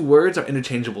 those two words are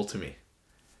interchangeable to me.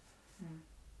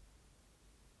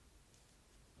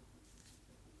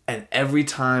 And every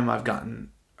time I've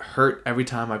gotten hurt, every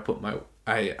time I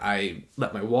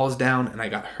let my walls down and I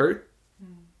got hurt,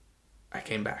 I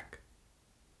came back.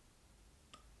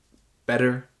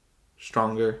 Better,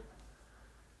 stronger,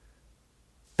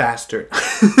 faster,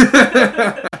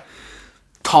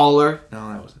 taller. No,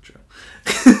 that wasn't true.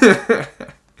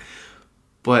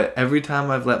 But every time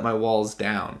I've let my walls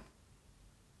down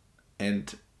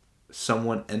and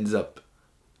someone ends up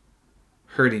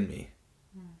hurting me,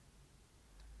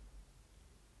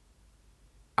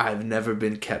 I've never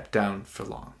been kept down for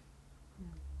long.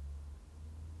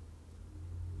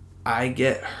 I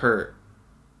get hurt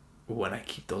when I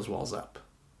keep those walls up.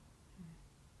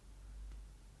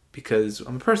 Because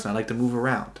I'm a person, I like to move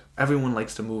around. Everyone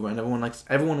likes to move around.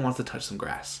 Everyone wants to touch some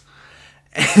grass.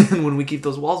 And when we keep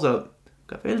those walls up,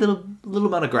 got very little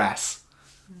amount of grass.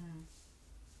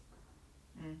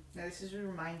 Now this is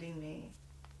reminding me.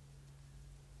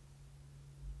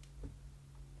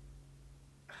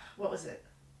 What was it?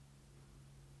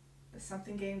 The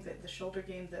something game, the shoulder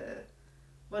game,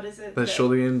 what is it? The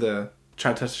shoulder game, the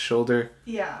try to touch the shoulder.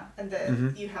 Yeah, and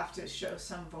then you have to show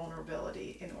some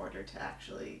vulnerability in order to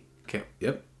actually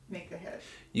make the hit.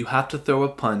 You have to throw a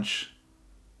punch.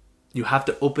 You have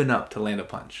to open up to land a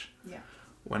punch. Yeah.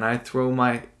 When I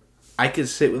I could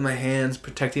sit with my hands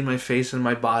protecting my face and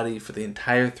my body for the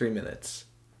entire 3 minutes.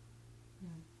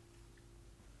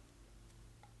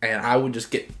 And I would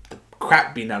just get the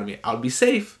crap beaten out of me. I would be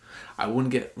safe. I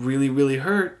wouldn't get really, really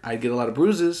hurt. I'd get a lot of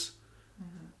bruises.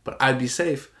 But I'd be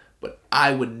safe. But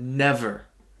I would never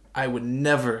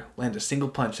land a single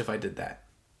punch if I did that.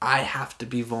 I have to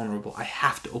be vulnerable. I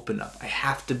have to open up. I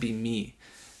have to be me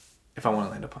if I want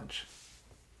to land a punch.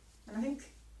 And I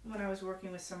think when I was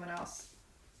working with someone else,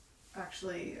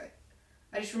 actually,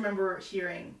 I just remember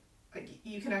hearing, like,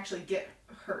 you can actually get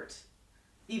hurt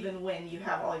even when you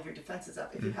have all of your defenses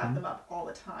up. If you have them up all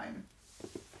the time,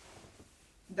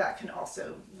 that can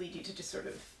also lead you to just sort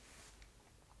of,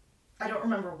 I don't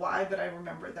remember why, but I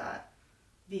remember that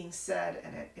being said,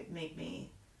 and it made me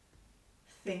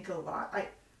think a lot.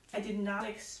 I did not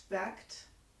expect,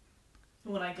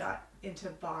 when I got into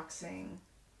boxing,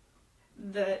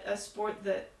 that a sport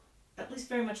that at least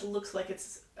very much looks like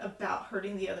it's about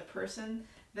hurting the other person,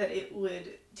 that it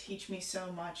would teach me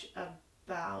so much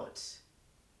about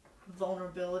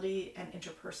vulnerability and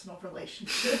interpersonal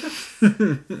relationships.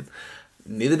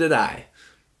 Neither did I.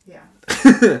 Yeah.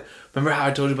 Remember how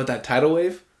I told you about that tidal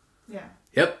wave? Yeah.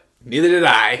 Yep. Neither did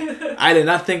I. I did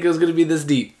not think it was going to be this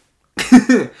deep.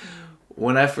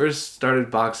 When I first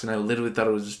started boxing, I literally thought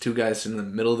it was just two guys sitting in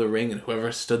the middle of the ring and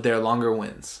whoever stood there longer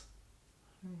wins.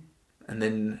 And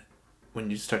then when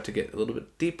you start to get a little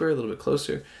bit deeper, a little bit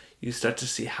closer, you start to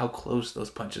see how close those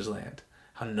punches land.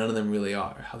 How none of them really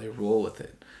are. How they roll with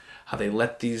it. How they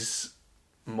let these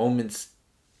moments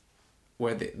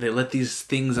where they let these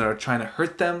things that are trying to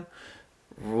hurt them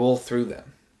roll through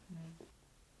them.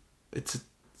 It's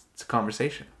a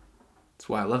conversation. That's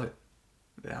why I love it.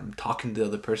 I'm talking to the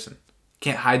other person.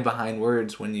 Can't hide behind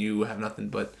words when you have nothing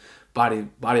but body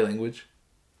language,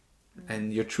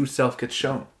 and your true self gets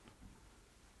shown.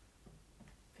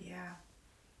 Yeah.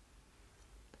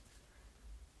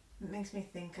 It makes me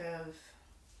think of,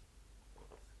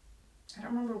 I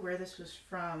don't remember where this was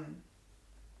from,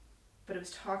 but it was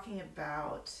talking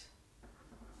about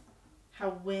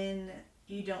how when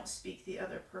you don't speak the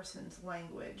other person's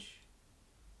language,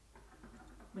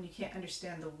 when you can't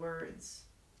understand the words,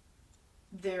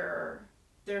 there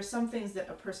are some things that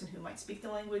a person who might speak the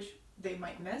language, they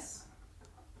might miss,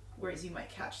 whereas you might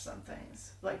catch some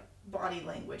things, like body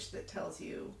language that tells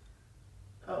you,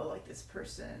 oh, like this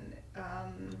person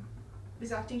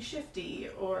is acting shifty,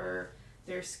 or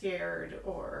they're scared,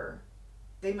 or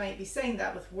they might be saying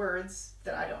that with words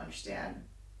that I don't understand,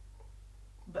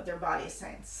 but their body is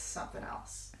saying something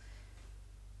else.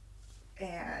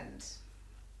 And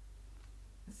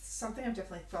something I've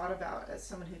definitely thought about as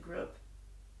someone who grew up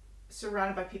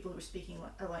surrounded by people who were speaking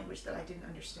a language that I didn't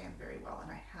understand very well,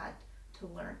 and I had to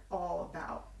learn all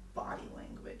about body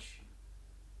language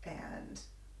and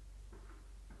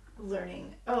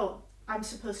learning, oh, I'm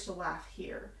supposed to laugh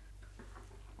here.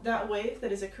 That wave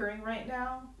that is occurring right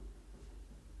now,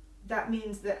 that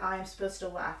means that I'm supposed to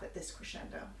laugh at this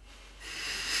crescendo.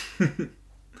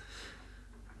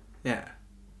 Yeah.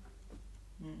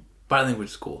 Body language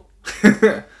is cool.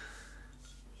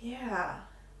 Yeah.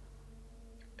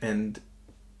 And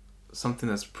something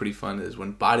that's pretty fun is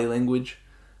when body language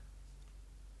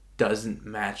doesn't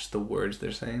match the words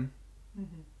they're saying.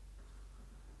 Mm-hmm.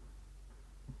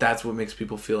 That's what makes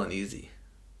people feel uneasy.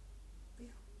 Yeah.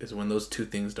 Is when those two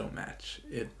things don't match.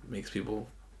 It makes people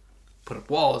put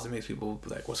up walls. It makes people be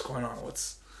like, what's going on?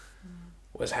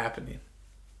 What's happening?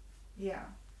 Yeah.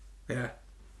 Yeah.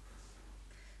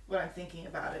 What I'm thinking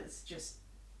about is just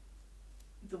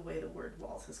the way the word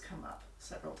walls has come up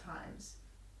several times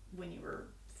when you were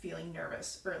feeling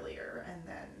nervous earlier, and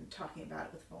then talking about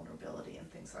it with vulnerability and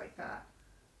things like that.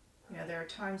 You know, there are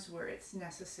times where it's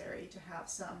necessary to have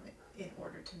some in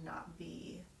order to not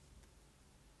be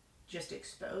just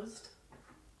exposed.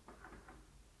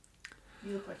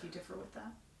 You look like you differ with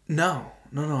that. No,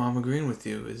 I'm agreeing with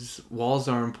you. Walls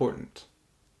are important.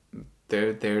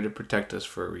 They're there to protect us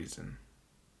for a reason.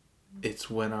 It's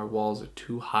when our walls are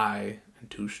too high and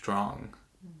too strong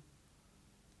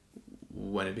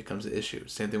when it becomes an issue.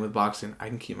 Same thing with boxing.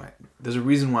 There's a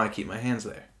reason why I keep my hands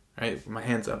there, right? My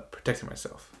hands up, protecting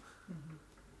myself. Mm-hmm.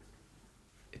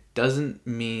 It doesn't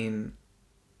mean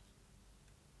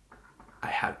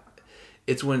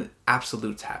it's when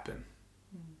absolutes happen,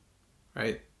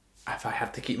 right? If I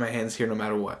have to keep my hands here no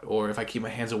matter what, or if I keep my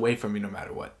hands away from me no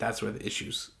matter what, that's where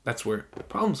the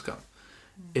problems come.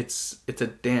 It's a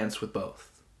dance with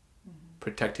both.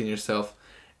 Protecting yourself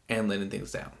and letting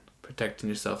things down. Protecting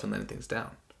yourself and letting things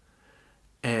down.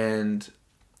 And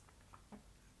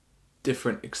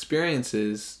different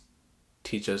experiences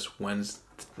teach us when's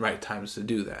the right times to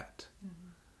do that.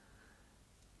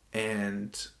 Mm-hmm.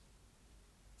 And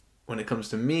when it comes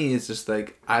to me, it's just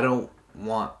like, I don't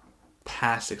want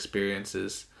past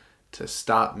experiences to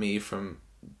stop me from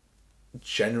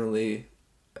generally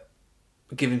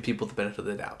giving people the benefit of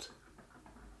the doubt.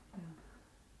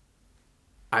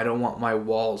 I don't want my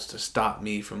walls to stop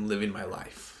me from living my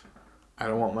life. I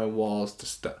don't want my walls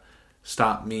to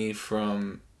stop me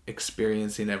from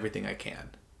experiencing everything I can.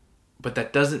 But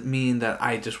that doesn't mean that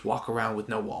I just walk around with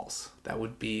no walls. That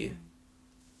would be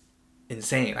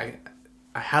insane.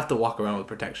 I have to walk around with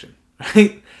protection,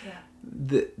 right? Yeah.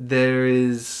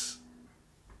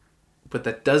 But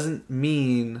that doesn't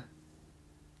mean,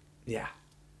 yeah.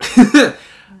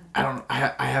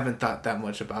 I haven't thought that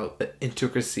much about the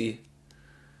intricacy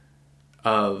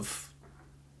of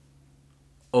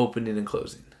opening and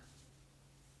closing.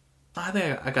 I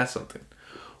think I got something.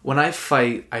 When I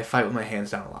fight with my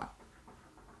hands down a lot.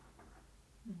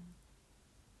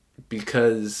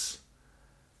 Because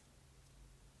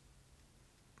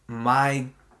my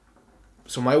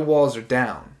walls are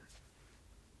down.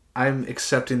 I'm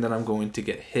accepting that I'm going to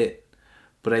get hit,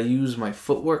 but I use my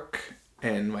footwork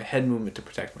and my head movement to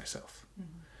protect myself.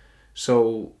 Mm-hmm.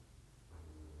 So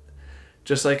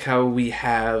just like how we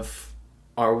have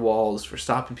our walls for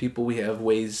stopping people, we have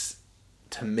ways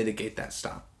to mitigate that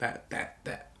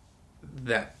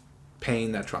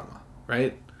pain, that trauma,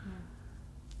 right?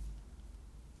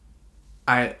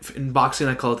 In boxing,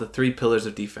 I call it the 3 pillars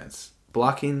of defense: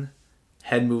 blocking,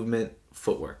 head movement,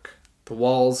 footwork. The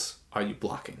walls are you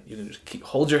blocking. You can just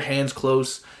hold your hands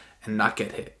close and not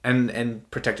get hit, and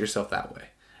protect yourself that way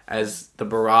as the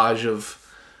barrage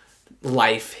of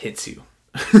life hits you.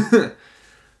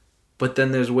 But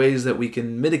then there's ways that we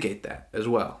can mitigate that as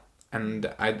well.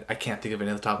 And I can't think of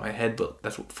any off the top of my head, but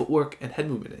that's what footwork and head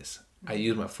movement is. I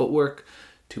use my footwork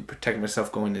to protect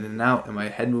myself going in and out, and my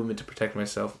head movement to protect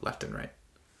myself left and right.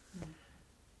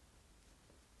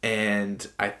 And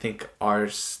I think our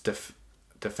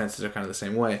defenses are kind of the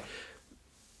same way.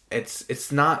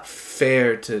 It's not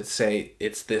fair to say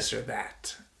it's this or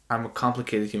that. I'm a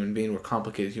complicated human being. We're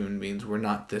complicated human beings. We're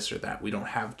not this or that. We don't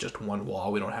have just one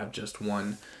wall. We don't have just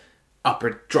one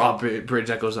upper drawbridge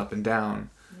that goes up and down.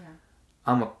 Yeah.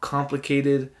 I'm a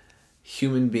complicated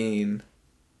human being,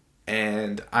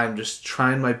 and I'm just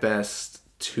trying my best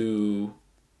to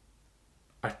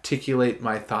articulate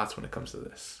my thoughts when it comes to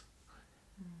this.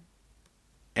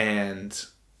 And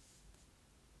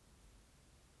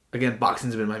again,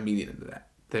 boxing's been my median into that.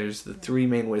 There's the 3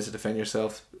 main ways to defend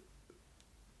yourself.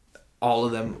 All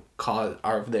of them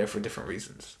are there for different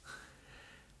reasons.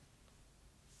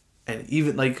 And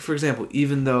even, like, for example,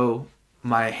 even though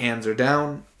my hands are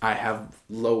down, I have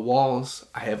low walls,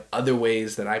 I have other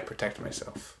ways that I protect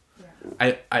myself.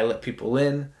 Yeah. I let people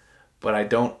in, but I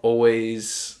don't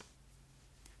always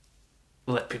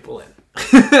let people in.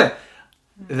 If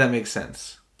that makes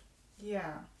sense.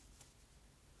 Yeah.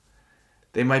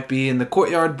 They might be in the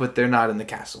courtyard, but they're not in the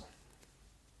castle.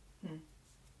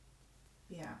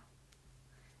 Yeah.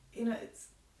 You know, it's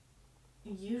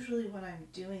usually when I'm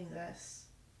doing this,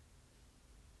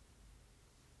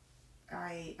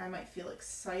 I might feel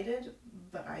excited,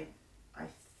 but I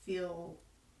feel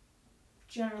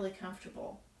generally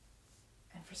comfortable.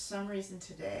 And for some reason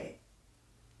today,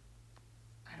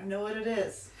 I don't know what it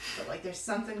is, but like there's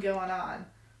something going on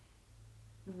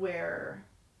where,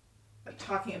 like,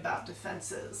 talking about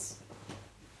defenses,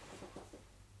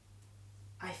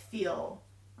 I feel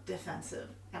defensive,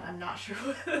 and I'm not sure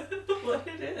what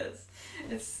it is.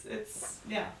 It's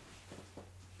yeah.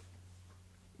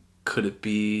 Could it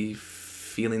be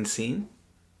feeling seen?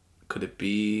 Could it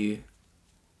be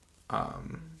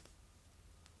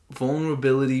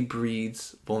vulnerability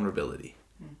breeds vulnerability?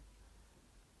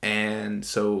 And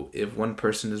so if one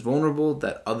person is vulnerable,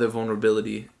 that other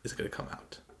vulnerability is going to come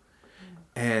out.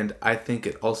 And I think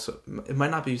it might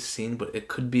not be seen, but it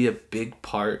could be a big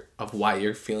part of why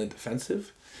you're feeling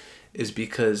defensive, is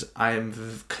because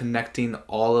I'm connecting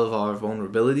all of our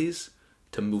vulnerabilities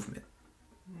to movement.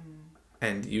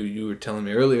 And you were telling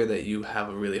me earlier that you have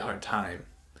a really hard time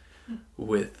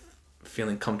with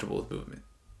feeling comfortable with movement.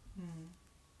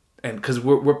 And because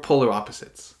we're polar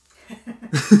opposites.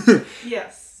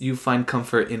 Yes. You find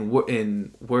comfort in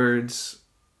words,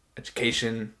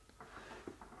 education.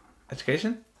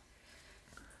 Education?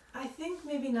 I think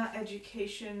maybe not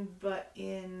education, but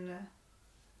in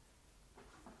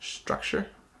structure.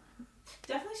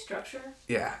 Definitely structure.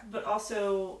 Yeah. But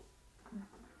also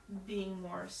being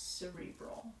more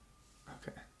cerebral.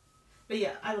 Okay. But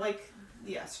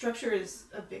yeah, structure is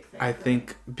a big thing. I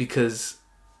think because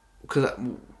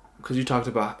you talked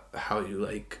about how you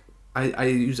like. I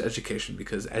use education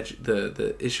because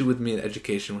the issue with me in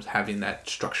education was having that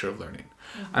structure of learning.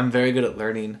 Mm-hmm. I'm very good at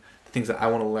learning the things that I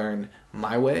want to learn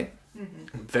my way. Mm-hmm.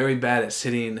 I'm very bad at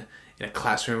sitting in a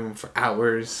classroom for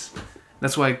hours.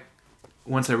 That's why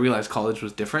once I realized college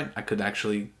was different, I could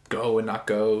actually go and not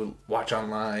go, watch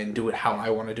online, do it how I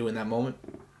want to do in that moment.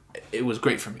 It was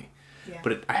great for me. Yeah.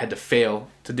 But I had to fail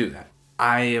to do that.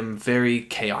 I am very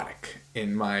chaotic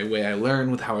in my way I learn,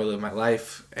 with how I live my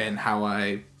life, and how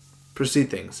I proceed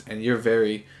things. And you're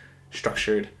very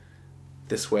structured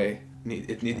this way.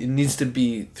 It needs to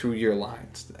be through your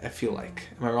lines, I feel like.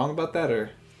 Am I wrong about that,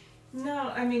 or? No,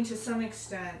 I mean, to some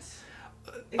extent.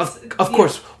 Of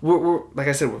course, we're like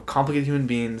I said, we're complicated human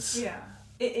beings. Yeah.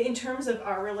 In terms of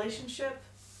our relationship,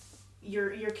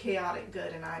 you're chaotic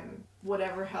good, and I'm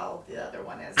whatever hell the other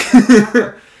one is.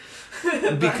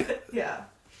 But, yeah.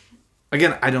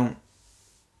 Again, I don't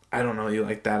know you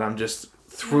like that. I'm just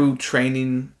through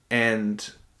training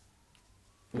and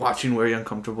watching where you're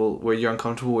uncomfortable, where you're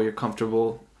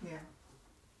comfortable.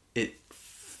 Yeah.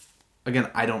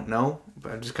 Again, I don't know,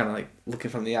 but I'm just kind of like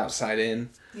looking from the outside in.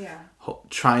 Yeah.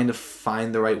 Trying to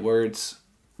find the right words,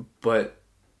 but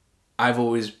I've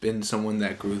always been someone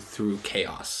that grew through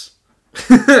chaos.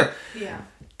 Yeah.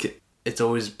 It's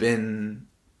always been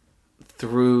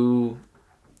through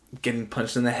getting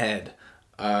punched in the head,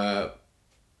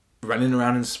 running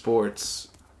around in sports.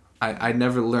 I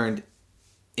never learned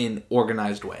in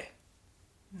organized way.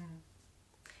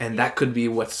 And that could be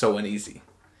what's so uneasy,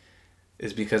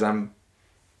 is because I'm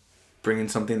bringing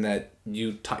something that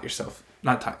you taught yourself,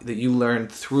 that you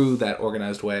learned through that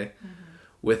organized way,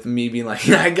 with me being like,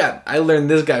 I learned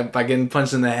this guy by getting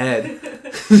punched in the head.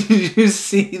 Did you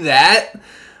see that?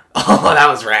 Oh, that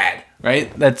was rad,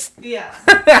 right? That's... Yeah.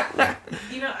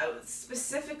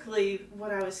 Specifically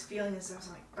what I was feeling is I was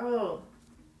like, oh,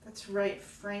 that's right,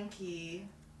 Frankie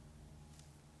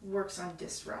works on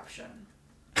disruption.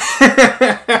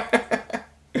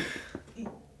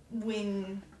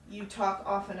 When you talk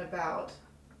often about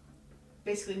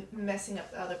basically messing up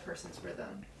the other person's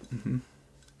rhythm. Mm-hmm.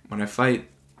 When I fight,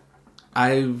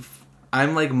 I'm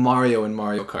like Mario in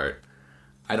Mario Kart.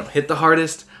 I don't hit the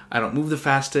hardest. I don't move the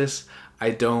fastest.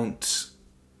 I don't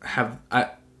have... I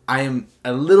am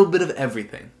a little bit of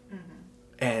everything. Mm-hmm.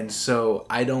 And so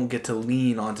I don't get to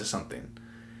lean onto something.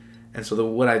 And so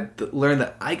what I learned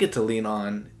that I get to lean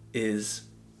on is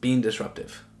being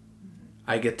disruptive.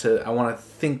 Mm-hmm. I want to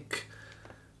think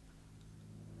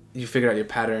you figured out your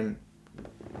pattern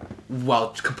while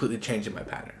completely changing my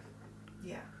pattern.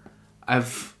 Yeah.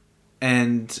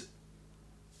 And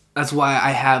that's why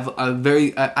I have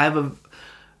a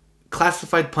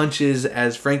classified punches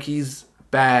as Frankie's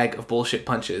bag of bullshit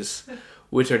punches,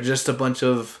 which are just a bunch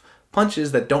of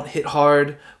punches that don't hit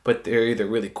hard, but they're either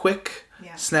really quick,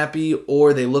 snappy,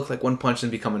 or they look like one punch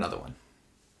and become another one.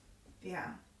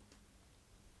 Yeah.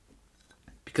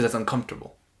 Because that's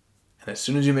uncomfortable. And as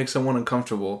soon as you make someone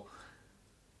uncomfortable,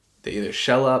 they either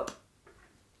shell up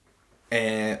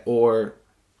or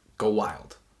go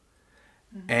wild.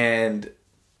 Mm-hmm. And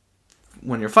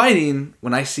when you're fighting,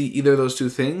 when I see either of those two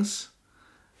things,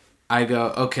 I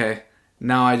go, okay,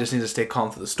 now I just need to stay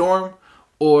calm through the storm,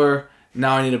 or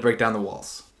now I need to break down the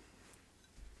walls.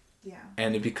 Yeah.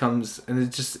 And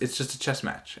it's just a chess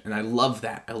match. And I love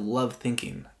that. I love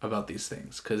thinking about these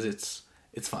things because it's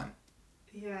fun.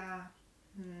 Yeah.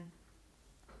 Hmm.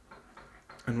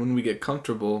 And when we get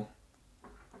comfortable,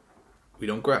 we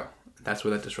don't grow. That's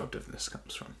where that disruptiveness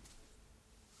comes from.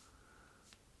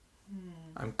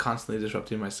 I'm constantly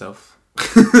disrupting myself.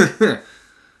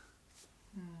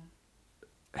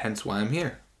 Hence why I'm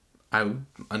here. I'm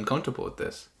uncomfortable with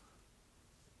this.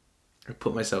 I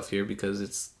put myself here because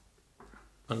it's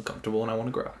uncomfortable and I want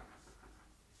to grow.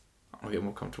 I want to get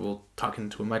more comfortable talking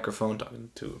to a microphone, talking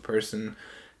to a person,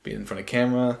 being in front of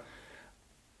camera.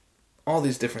 All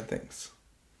these different things.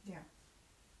 Yeah.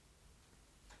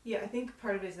 Yeah, I think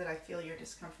part of it is that I feel your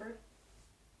discomfort.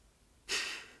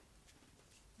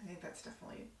 I think that's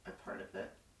definitely a part of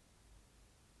it.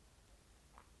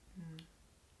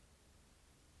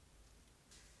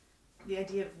 The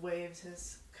idea of waves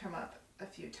has come up a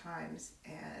few times,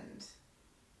 and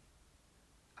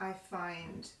I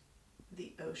find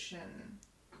the ocean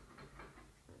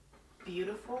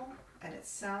beautiful and it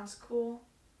sounds cool,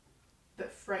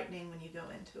 but frightening when you go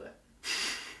into it.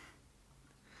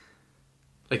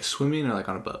 Like swimming or like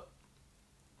on a boat?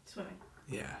 Swimming.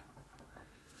 Yeah.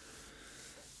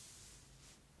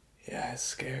 Yeah, it's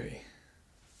scary.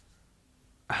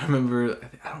 I don't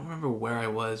remember where I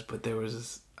was, but I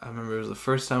remember it was the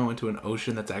first time I went to an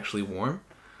ocean that's actually warm.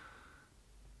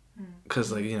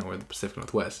 Because, we're in the Pacific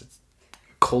Northwest. It's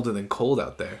colder than cold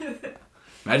out there.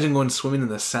 Imagine going swimming in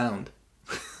the Sound.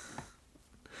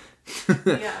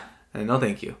 Yeah. And no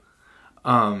thank you.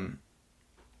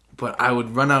 But I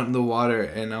would run out in the water,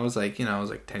 and I was like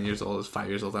 10 years old, I was 5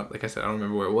 years old. Like I said, I don't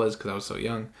remember where it was because I was so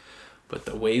young. But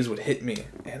the waves would hit me,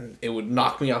 and it would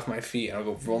knock me off my feet, and I'd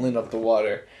go rolling up the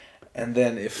water. And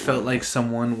then it felt like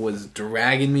someone was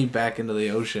dragging me back into the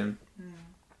ocean.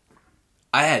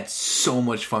 I had so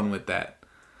much fun with that.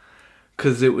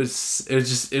 Because it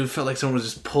felt like someone was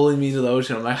just pulling me to the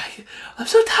ocean. I'm like, I'm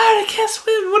so tired, I can't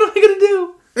swim, what am I going to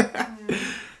do?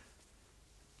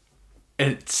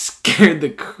 And it scared the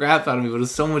crap out of me, but it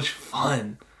was so much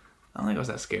fun. I don't think I was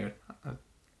that scared. But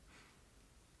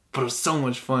it was so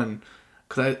much fun.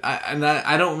 Because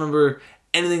I don't remember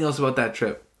anything else about that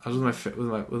trip. I was with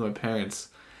my parents.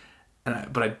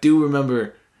 But I do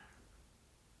remember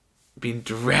being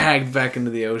dragged back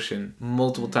into the ocean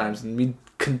multiple times and me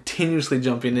continuously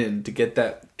jumping in to get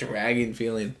that dragging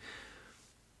feeling.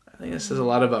 I think it says a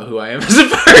lot about who I am as a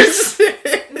person.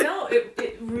 No,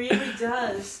 it really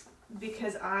does.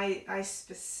 Because I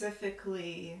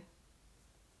specifically,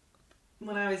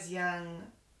 when I was young,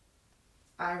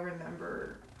 I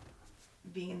remember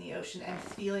being in the ocean and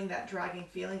feeling that dragging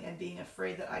feeling and being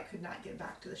afraid that I could not get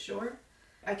back to the shore.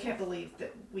 I can't believe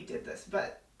that we did this,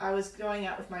 but I was going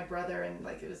out with my brother, and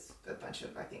it was a bunch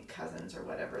of, I think, cousins or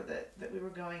whatever that we were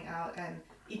going out, and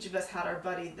each of us had our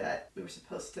buddy that we were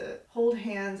supposed to hold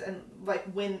hands, and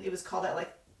when it was called out,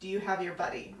 do you have your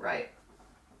buddy, right?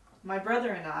 My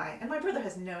brother and my brother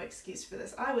has no excuse for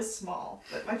this. I was small,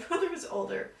 but my brother was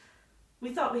older. We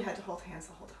thought we had to hold hands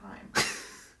the whole time.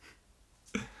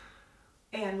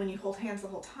 And when you hold hands the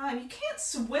whole time, you can't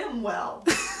swim well.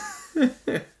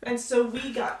 And so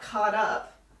we got caught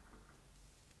up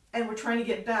and we're trying to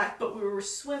get back, but we were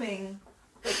swimming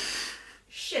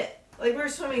shit. We were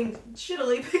swimming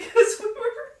shittily because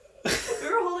we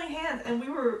were holding hands, and we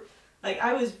were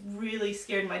I was really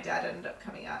scared. My dad ended up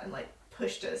coming out and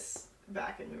pushed us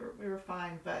back, and we were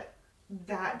fine. But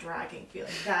that dragging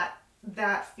feeling,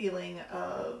 that feeling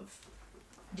of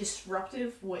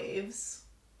disruptive waves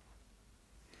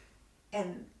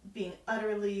and being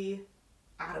utterly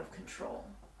out of control.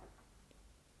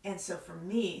 And so for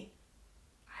me,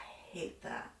 I hate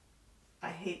that.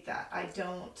 I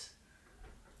don't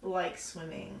like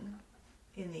swimming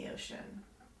in the ocean.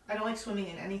 I don't like swimming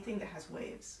in anything that has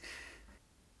waves.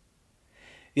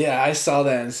 Yeah, I saw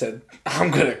that and said,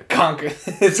 I'm going to conquer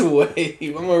this wave.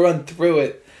 I'm going to run through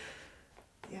it.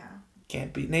 Yeah.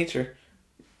 Can't beat nature.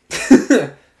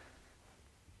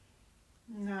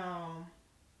 No.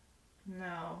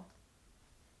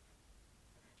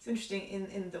 So interesting.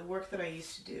 In the work that I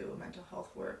used to do, mental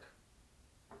health work,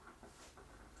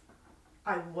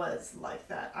 I was like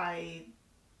that.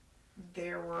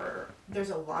 There's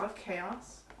a lot of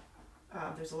chaos.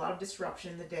 There's a lot of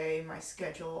disruption in the day. My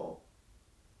schedule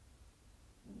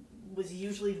was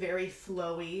usually very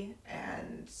flowy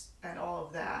and all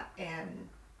of that. And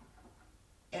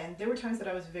there were times that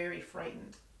I was very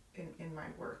frightened in my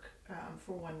work,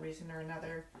 for one reason or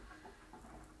another.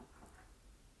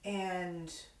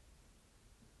 And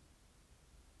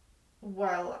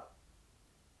while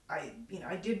I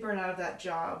did burn out of that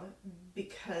job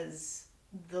because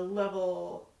the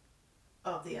level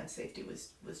of the unsafety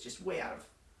was just way out of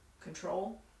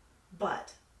control,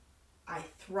 but I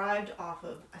thrived off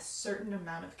of a certain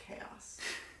amount of chaos.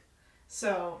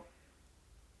 So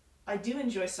I do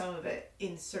enjoy some of it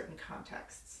in certain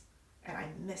contexts, and I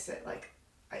miss it. Like,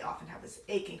 I often have this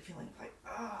aching feeling of like,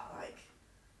 oh, like,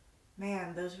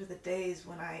 man, those were the days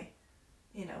when I,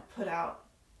 put out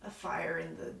a fire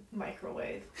in the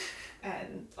microwave,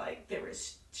 and like there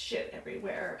was shit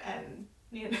everywhere, and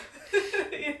and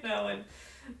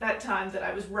that time that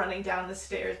I was running down the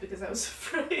stairs because I was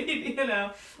afraid,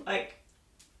 like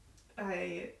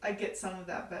I get some of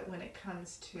that, but when it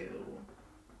comes to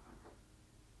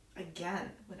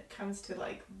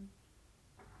like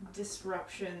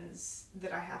disruptions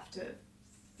that I have to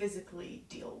physically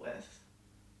deal with,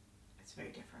 it's very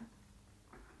different.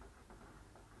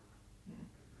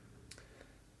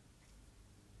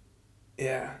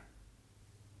 Yeah.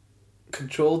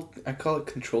 I call it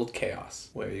controlled chaos,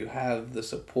 where you have the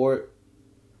support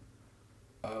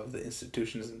of the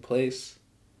institutions in place,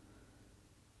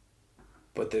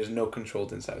 but there's no control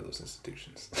inside of those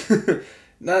institutions.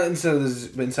 Not inside of this,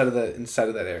 but inside of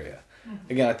that area.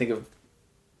 Mm-hmm. Again, I think of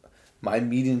my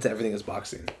median to everything is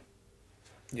boxing.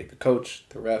 You have the coach,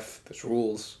 the ref, there's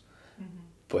rules,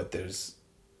 but there's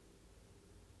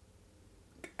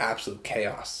absolute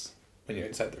chaos when you're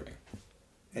inside the ring.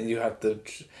 And you have to,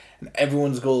 and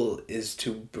everyone's goal is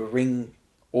to bring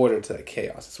order to that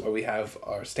chaos. That's why we have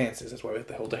our stances. That's why we have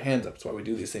to hold our hands up. That's why we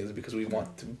do these things, because we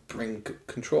want to bring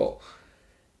control.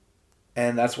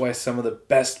 And that's why some of the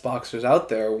best boxers out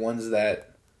there are ones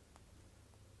that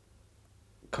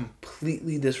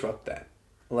completely disrupt that.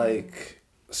 Like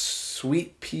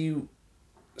Sweet Pea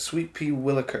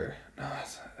Williker. No,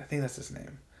 I think that's his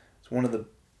name. It's one of the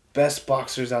best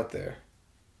boxers out there.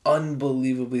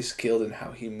 Unbelievably skilled in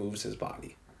how he moves his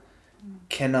body.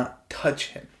 Cannot touch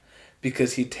him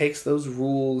because he takes those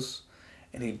rules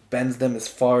and he bends them as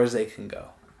far as they can go.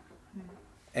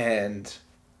 And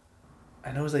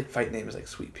I know his fight name is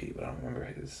Sweet Pea, but I don't remember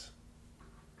his.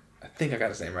 I think I got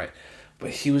his name right, but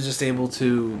he was just able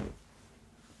to.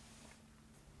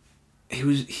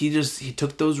 He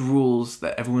took those rules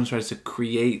that everyone tries to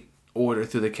create order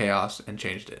through the chaos and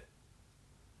changed it.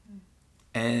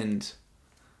 And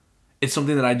it's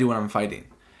something that I do when I'm fighting.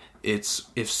 It's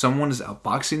if someone is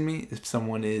outboxing me, if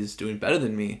someone is doing better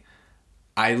than me,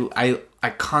 I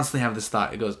constantly have this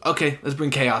thought. It goes, okay, let's bring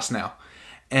chaos now.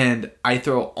 And I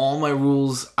throw all my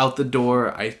rules out the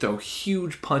door. I throw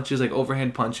huge punches,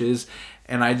 overhand punches,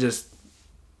 and I just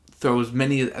throw as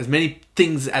many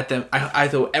things at them. I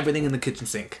throw everything in the kitchen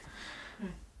sink.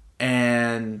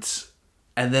 And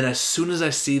then as soon as I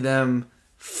see them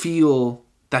feel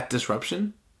that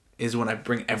disruption is when I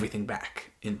bring everything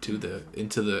back into the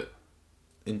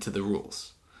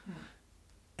rules.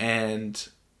 And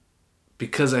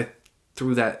because I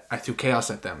threw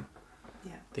chaos at them,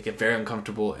 they get very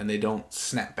uncomfortable and they don't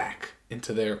snap back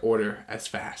into their order as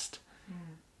fast.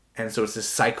 And so it's this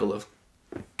cycle of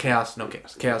chaos, no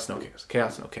chaos, chaos, no chaos,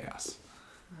 chaos, no chaos.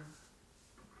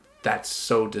 That's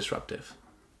so disruptive.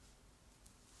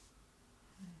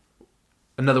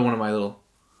 Another one of my little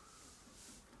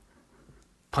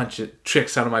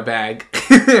tricks out of my bag.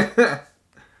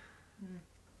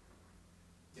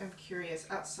 I'm curious,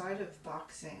 outside of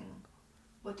boxing,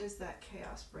 what does that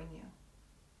chaos bring you?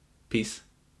 Peace.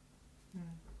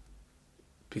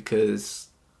 Because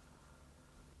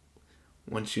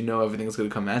once you know everything's going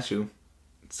to come at you,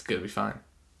 it's going to be fine.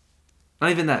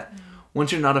 Not even that.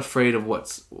 Once you're not afraid of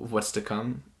what's to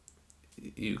come,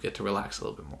 you get to relax a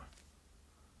little bit more.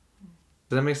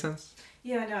 Does that make sense?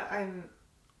 Yeah, no, I'm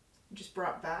just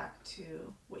brought back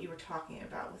to what you were talking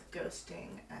about with ghosting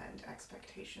and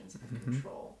expectations and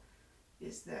control,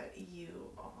 is that you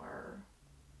are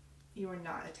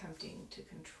not attempting to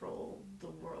control the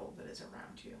world that is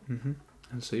around you.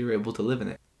 And so you're able to live in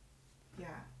it. Yeah.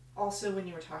 Also, when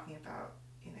you were talking about,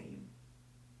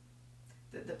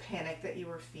 the panic that you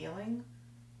were feeling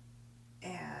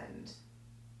and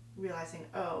realizing,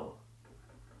 oh,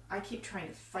 I keep trying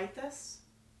to fight this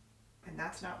and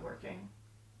that's not working.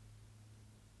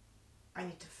 I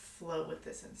need to flow with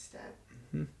this instead.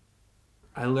 Mm-hmm.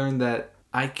 I learned that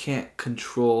I can't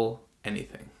control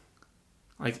anything.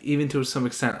 Like, even to some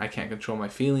extent, I can't control my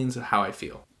feelings or how I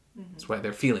feel. Mm-hmm. That's why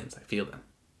they're feelings. I feel them.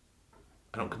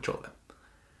 I don't control them.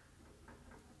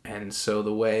 And so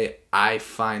the way I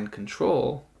find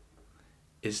control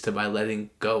is by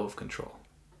letting go of control.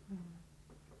 Mm-hmm.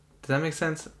 Does that make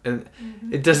sense? And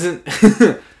it doesn't...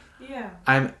 Yeah.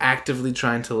 I'm actively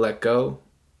trying to let go.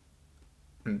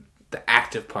 And the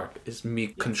active part is me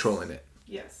controlling it.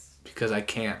 Yes. Because I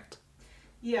can't.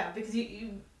 Yeah, because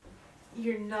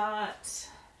you're not...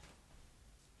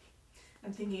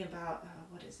 I'm thinking about,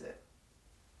 what is it?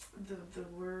 The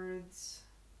words...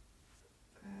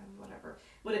 whatever.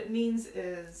 What it means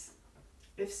is,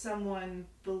 if someone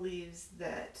believes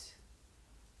that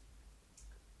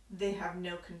they have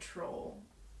no control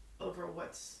over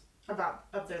what's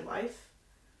of their life,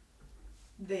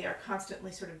 they are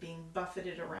constantly sort of being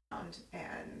buffeted around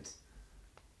and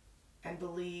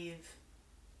believe,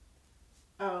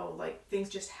 oh, like, things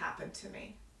just happen to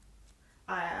me.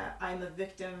 I'm a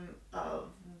victim of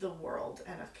the world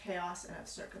and of chaos and of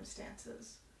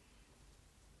circumstances.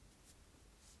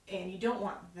 And you don't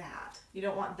want that. You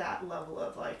don't want that level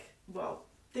of, like, well,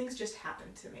 things just happen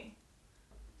to me.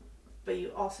 But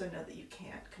you also know that you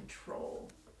can't control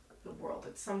the world.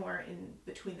 It's somewhere in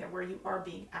between there where you are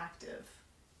being active.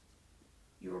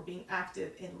 You are being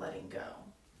active in letting go.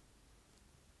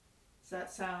 Does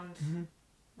that sound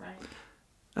right?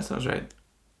 That sounds right.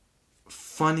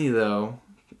 Funny, though,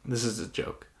 this is a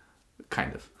joke,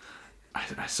 kind of.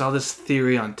 I saw this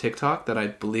theory on TikTok that I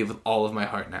believe with all of my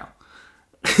heart now.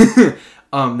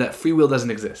 That free will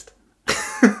doesn't exist.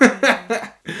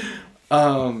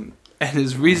 And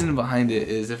his reason behind it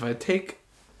is, if I take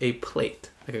a plate,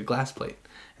 like a glass plate,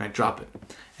 and I drop it,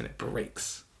 and it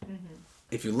breaks. Mm-hmm.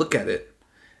 If you look at it,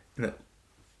 and it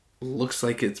looks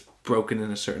like it's broken in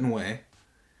a certain way,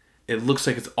 it looks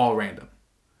like it's all random.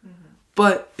 Mm-hmm.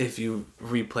 But if you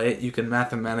replay it, you can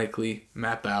mathematically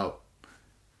map out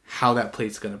how that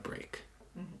plate's going to break.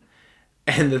 Mm-hmm.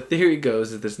 And the theory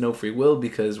goes that there's no free will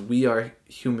because we are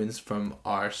humans from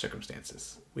our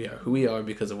circumstances. We are who we are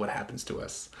because of what happens to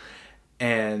us.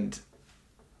 And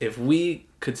if we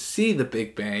could see the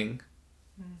Big Bang,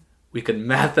 we could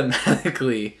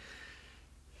mathematically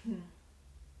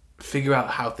figure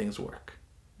out how things work.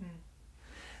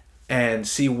 And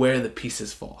see where the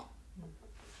pieces fall.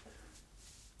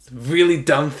 It's a really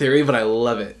dumb theory, but I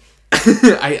love it.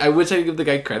 I wish I could give the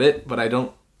guy credit, but I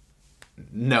don't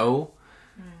know.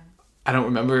 I don't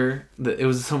remember. It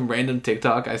was some random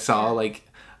TikTok I saw like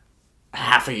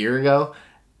half a year ago,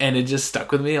 and it just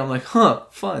stuck with me. I'm like, huh,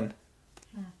 fun.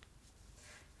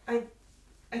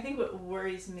 I think what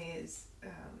worries me is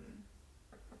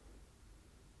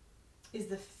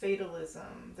the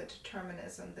fatalism, the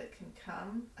determinism that can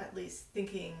come, at least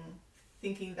thinking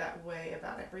that way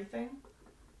about everything.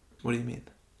 What do you mean?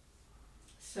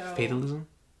 So fatalism?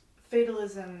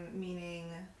 Fatalism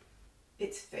meaning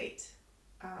it's fate.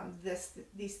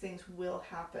 These things will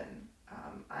happen.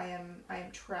 I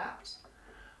am trapped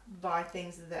by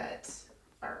things that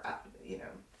are,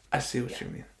 I see what you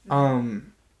mean. Mm-hmm.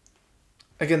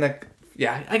 Again,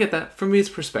 I get that. For me, it's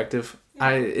perspective. Yeah.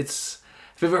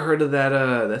 Have you ever heard of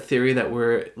that theory that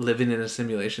we're living in a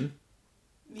simulation?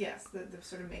 Yes, the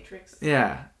sort of Matrix.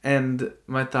 Yeah, and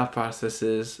my thought process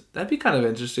is, that'd be kind of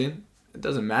interesting. It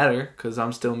doesn't matter, because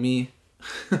I'm still me,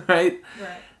 right?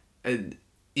 Right. And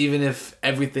even if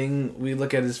everything we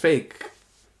look at is fake,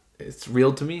 it's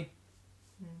real to me.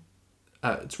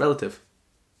 It's relative.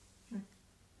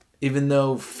 Even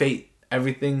though fate,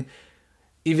 even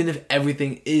if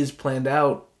everything is planned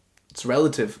out, it's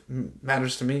relative,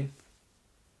 matters to me.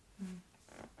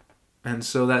 And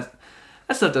so that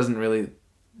stuff doesn't really,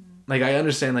 like, I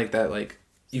understand like that, like,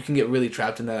 you can get really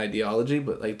trapped in that ideology,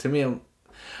 but like, to me,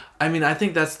 I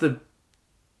think that's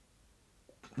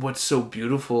what's so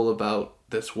beautiful about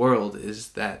this world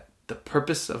is that the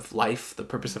purpose of life, the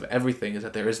purpose of everything is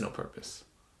that there is no purpose.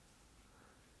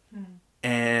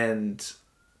 And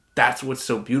that's what's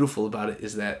so beautiful about it,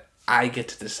 is that I get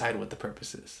to decide what the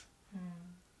purpose is.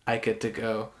 I get to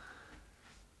go,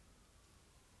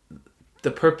 the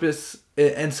purpose,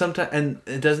 and sometimes, and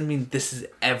it doesn't mean this is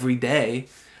every day.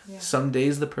 Yeah. Some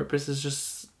days the purpose is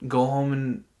just go home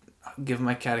and give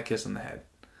my cat a kiss on the head.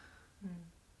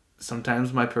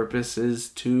 Sometimes my purpose is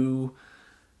to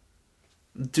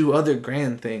do other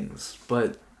grand things,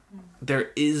 but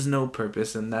there is no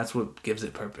purpose, and that's what gives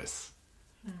it purpose.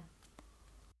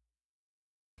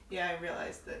 Yeah, I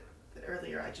realized that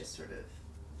earlier I just sort of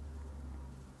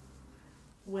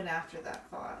went after that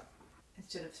thought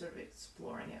instead of sort of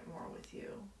exploring it more with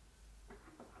you.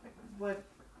 Like,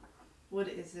 what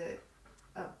is it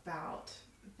about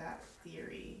that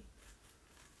theory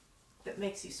that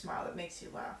makes you smile, that makes you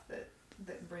laugh,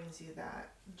 that brings you that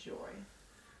joy?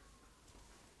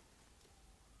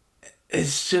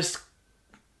 It's just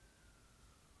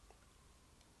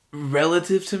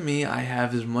relative to me. I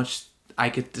have as much. I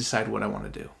get to decide what I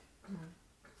want to do,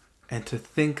 and to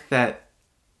think that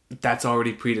that's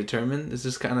already predetermined is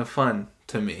just kind of fun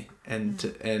to me,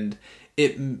 and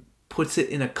it puts it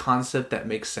in a concept that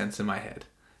makes sense in my head.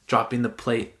 Dropping the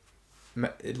plate,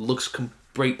 it looks a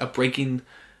breaking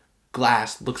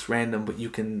glass looks random, but you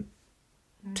can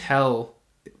tell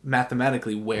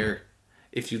mathematically where,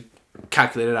 if you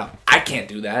calculate it out. I can't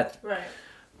do that. Right.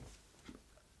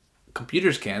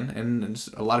 Computers can, and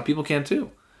a lot of people can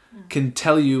too. Can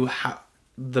tell you how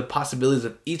the possibilities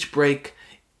of each break,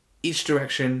 each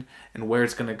direction, and where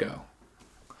it's gonna go.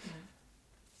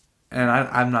 And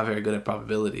I'm not very good at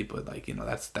probability, but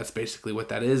that's basically what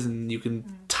that is, and you can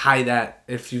tie that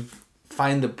if you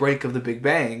find the break of the Big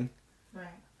Bang. Right.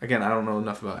 Again, I don't know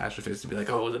enough about astrophysics to be like,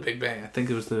 oh, the Big Bang. I think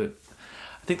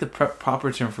the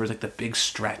proper term for it is like the big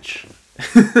stretch,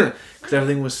 because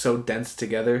everything was so dense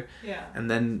together. Yeah. And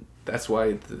then that's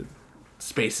why the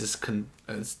space is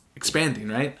expanding,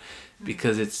 right?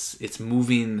 Because it's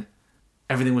moving.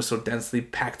 Everything was so densely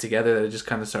packed together that it just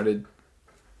kind of started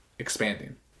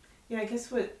expanding. Yeah, I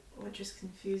guess what just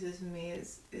confuses me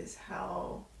is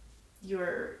how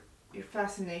your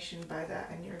fascination by that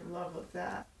and your love of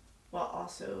that, while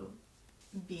also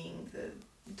being the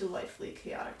delightfully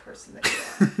chaotic person that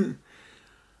you are.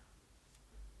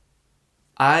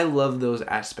 I love those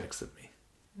aspects of me.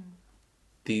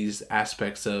 These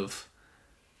aspects of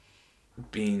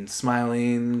being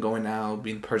smiling, going out,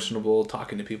 being personable,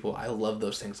 talking to people. I love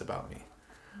those things about me.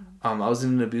 I was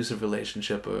in an abusive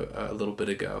relationship a little bit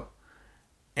ago.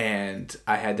 And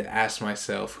I had to ask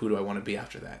myself, who do I want to be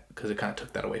after that? Because it kind of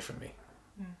took that away from me.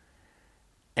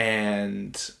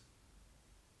 And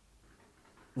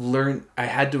I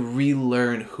had to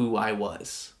relearn who I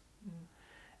was.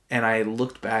 And I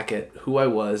looked back at who I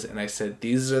was and I said,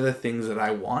 these are the things that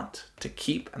I want to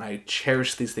keep, and I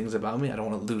cherish these things about me. I don't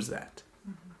want to lose that.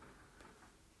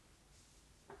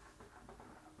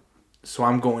 So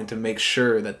I'm going to make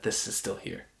sure that this is still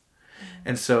here.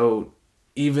 And so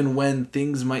even when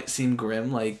things might seem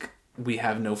grim, like we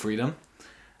have no freedom,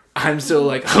 I'm still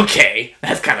like, okay,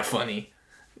 that's kind of funny.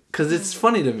 Because it's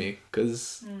funny to me.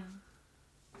 Because,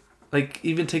 like,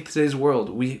 even take today's world.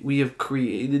 We have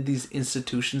created these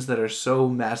institutions that are so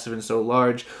massive and so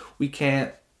large, we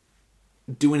can't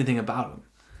do anything about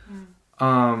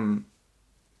them.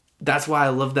 That's why I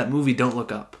love that movie, Don't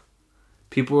Look Up.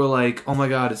 People were like, oh my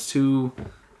god, it's too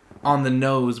on the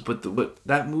nose, but what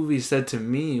that movie said to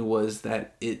me was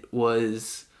that it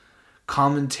was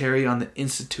commentary on the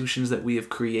institutions that we have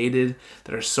created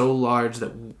that are so large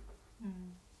that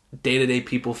day-to-day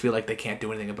people feel like they can't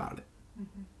do anything about it.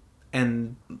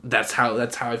 And that's how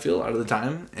I feel a lot of the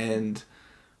time, and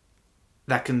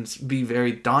that can be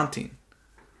very daunting.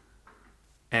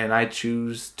 And I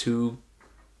choose to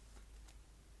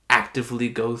actively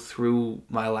go through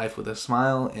my life with a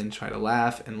smile and try to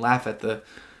laugh at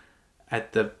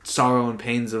the sorrow and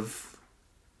pains of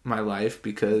my life,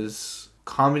 because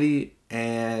comedy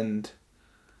and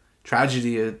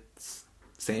tragedy are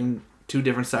two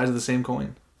different sides of the same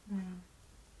coin.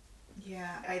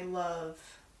 Yeah, I'm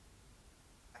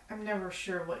never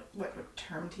sure what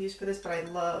term to use for this, but I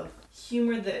love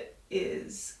humor that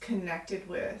is connected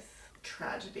with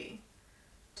tragedy,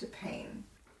 to pain.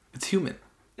 It's human.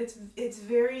 It's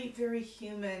very, very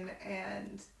human,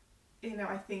 and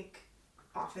I think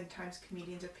oftentimes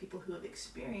comedians are people who have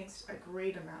experienced a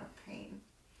great amount of pain.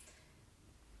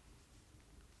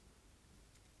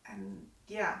 And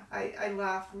yeah, I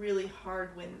laugh really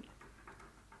hard when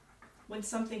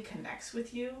something connects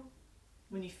with you,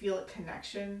 when you feel a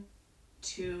connection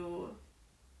to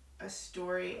a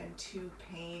story and to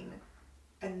pain,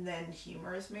 and then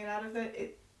humor is made out of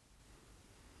it.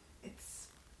 It's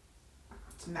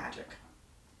magic.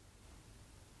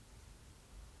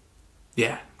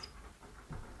 Yeah.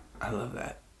 I love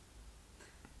that.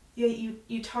 Yeah,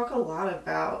 you talk a lot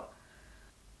about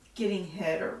getting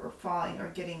hit or falling or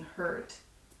getting hurt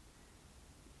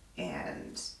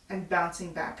and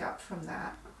bouncing back up from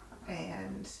that.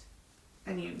 And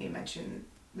you mentioned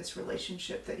this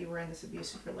relationship that you were in, this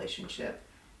abusive relationship,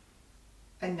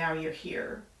 and now you're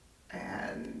here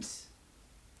and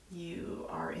you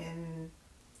are in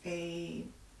a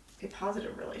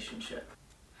positive relationship.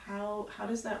 How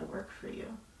does that work for you?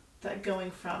 That going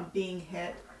from being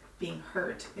hit, being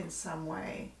hurt in some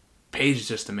way, Paige is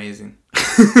just amazing.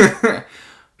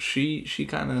 She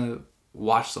kind of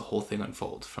watched the whole thing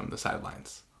unfold from the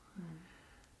sidelines.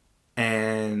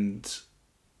 And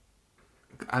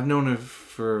I've known her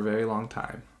for a very long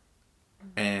time.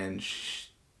 And she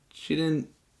didn't...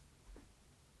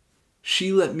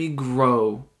 She let me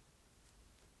grow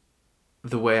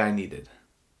the way I needed.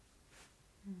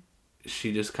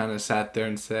 She just kind of sat there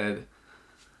and said,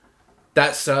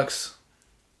 "That sucks.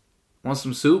 Want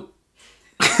some soup?"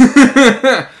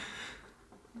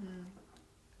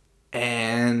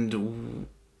 And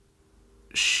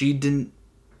she didn't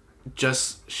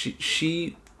just...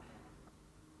 She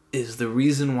is the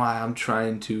reason why I'm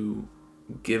trying to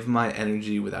give my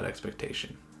energy without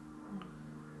expectation.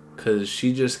 Because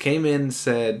she just came in and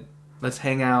said, "Let's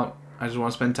hang out. I just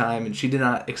want to spend time." And she did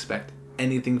not expect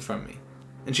anything from me.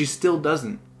 And she still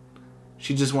doesn't.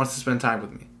 She just wants to spend time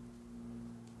with me.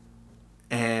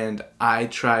 And I'm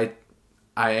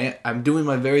doing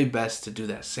my very best to do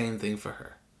that same thing for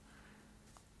her.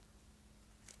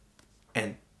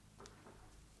 And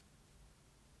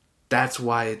that's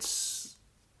why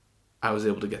I was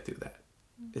able to get through that.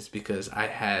 It's because I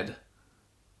had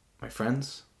my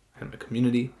friends, I had my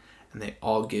community, and they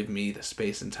all gave me the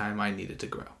space and time I needed to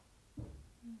grow.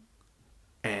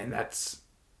 And that's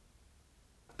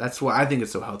why I think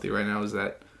it's so healthy right now, is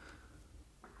that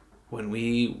when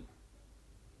we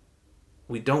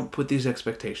don't put these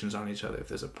expectations on each other. If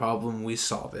there's a problem, we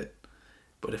solve it.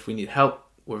 But if we need help,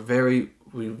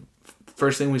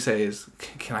 first thing we say is,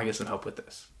 "Can I get some help with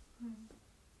this?"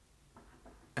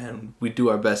 And we do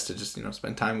our best to just,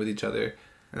 spend time with each other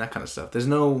and that kind of stuff. There's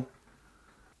no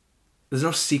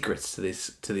secrets to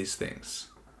these things.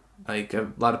 Like,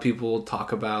 a lot of people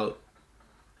talk about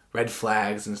red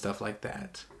flags and stuff like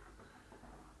that.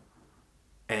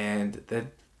 And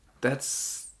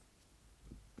that's...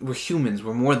 We're humans.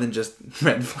 We're more than just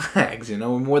red flags, We're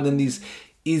more than these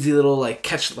easy little, like,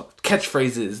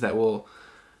 catchphrases that will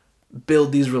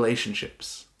build these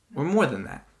relationships. We're more than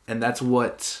that. And that's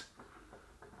what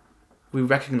we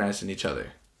recognize in each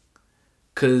other.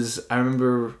 Because I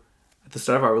remember at the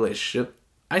start of our relationship,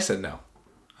 I said no.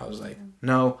 I was like,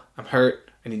 "No, I'm hurt.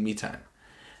 I need me time."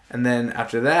 And then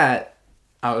after that,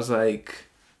 I was like,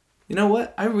 "You know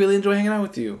what? I really enjoy hanging out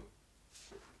with you.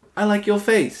 I like your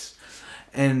face."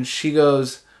 And she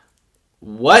goes,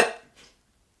 "What?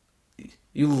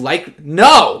 You like...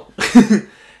 No!"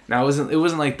 Now, it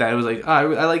wasn't like that. It was like,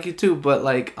 "Oh, I like you too, but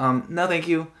like, no, thank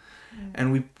you."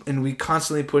 And we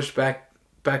constantly pushed back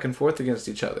and forth against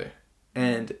each other.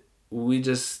 And we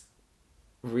just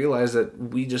realized that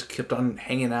we just kept on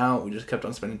hanging out. We just kept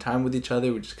on spending time with each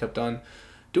other. We just kept on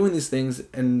doing these things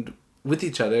and with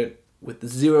each other with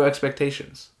zero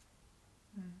expectations.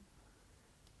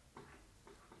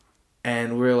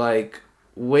 And we're like,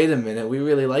 wait a minute, we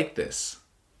really like this.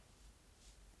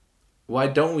 Why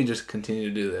don't we just continue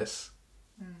to do this?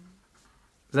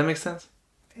 Does that make sense?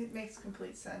 It makes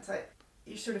complete sense.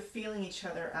 You're sort of feeling each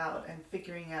other out and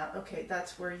figuring out, okay,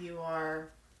 that's where you are,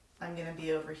 I'm going to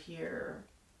be over here.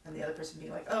 And the other person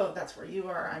being like, "Oh, that's where you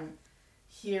are, I'm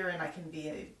here, and I can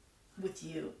be with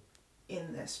you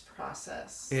in this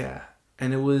process." Yeah.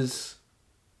 And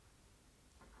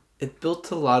it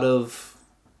built a lot of...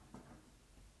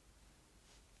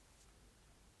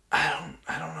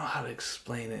 I don't know how to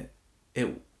explain it.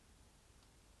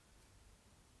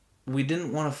 We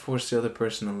didn't want to force the other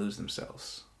person to lose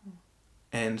themselves.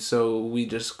 And so we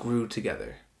just grew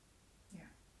together. Yeah.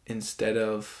 Instead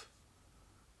of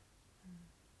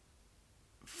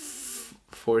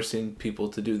forcing people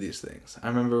to do these things. I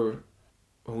remember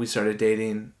when we started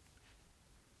dating,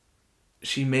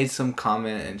 she made some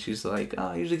comment and she's like, "Oh,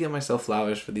 I usually get myself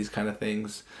flowers for these kind of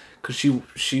things." Because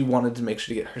she wanted to make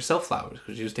sure to get herself flowers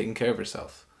because she was taking care of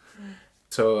herself.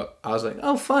 So I was like,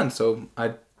 "Oh, fun." So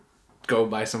I'd go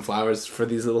buy some flowers for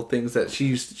these little things that she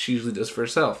usually does for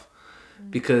herself.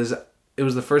 Because it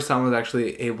was the first time I was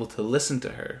actually able to listen to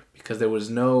her. Because there was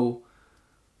no...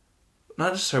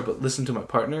 Not just her, but listen to my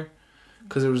partner.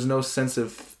 Because there was no sense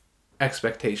of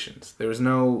expectations. There was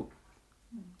no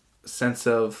sense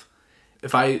of,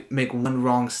 if I make one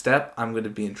wrong step, I'm going to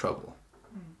be in trouble.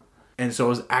 And so I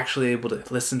was actually able to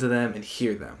listen to them and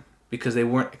hear them. Because they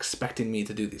weren't expecting me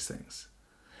to do these things.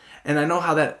 And I know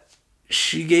how that...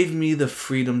 She gave me the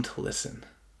freedom to listen.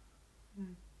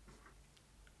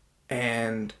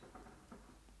 And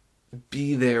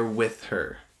be there with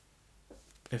her.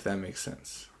 If that makes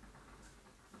sense.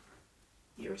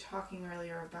 You were talking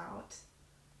earlier about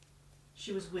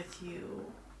she was with you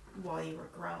while you were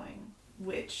growing,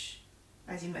 which,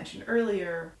 as you mentioned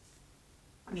earlier,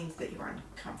 means that you are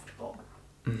uncomfortable.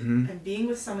 Mm-hmm. And being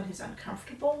with someone who's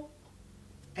uncomfortable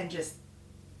And just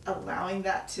allowing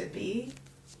that to be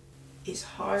is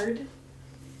hard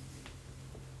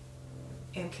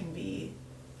and can be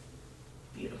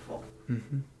beautiful.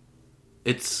 Mm-hmm.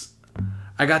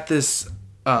 I got this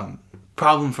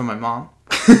problem from my mom.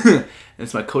 And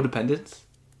it's my codependence.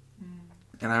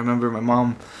 And I remember my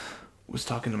mom was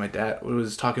talking to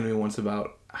me once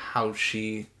about how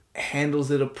she handles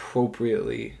it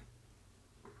appropriately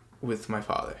with my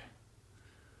father.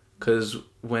 Because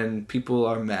when people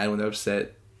are mad, when they're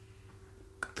upset,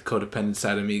 the codependent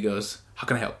side of me goes, how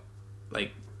can I help?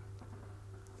 Like,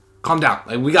 calm down.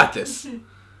 Like, we got this.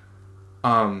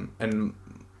 And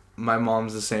my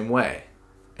mom's the same way.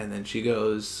 And then she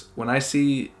goes, when I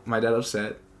see my dad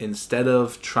upset, instead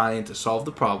of trying to solve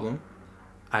the problem,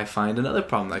 I find another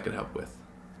problem that I could help with.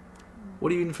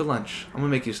 What are you eating for lunch? I'm gonna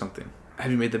make you something.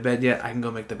 Have you made the bed yet? I can go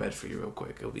make the bed for you real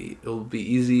quick. It'll be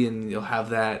easy, and you'll have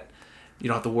that. You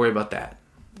don't have to worry about that.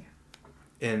 Yeah.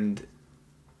 And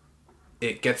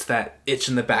it gets that itch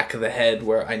in the back of the head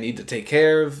where I need to take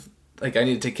care of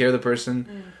the person.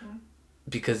 Mm-hmm.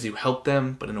 Because you helped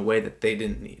them, but in a way that they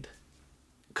didn't need.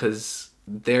 Because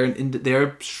they're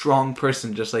a strong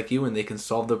person just like you, and they can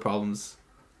solve their problems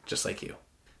just like you.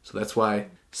 So that's why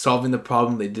solving the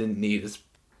problem they didn't need is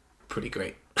pretty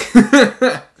great.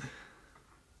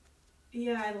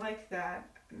 Yeah, I like that.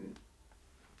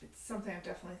 It's something I've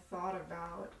definitely thought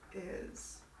about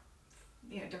is,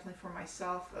 definitely for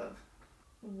myself, of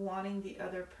wanting the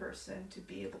other person to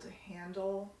be able to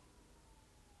handle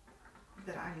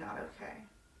that I'm not okay.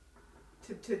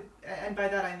 And by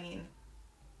that I mean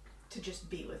to just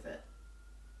be with it.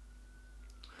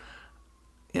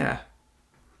 Yeah.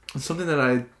 Something that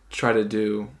I try to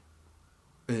do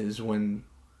is when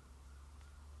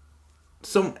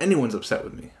anyone's upset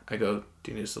with me, I go,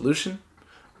 do you need a solution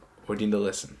or do you need to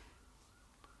listen?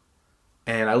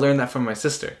 And I learned that from my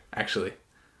sister, actually.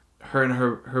 Her and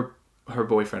her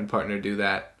boyfriend partner do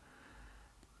that.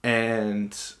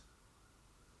 And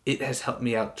it has helped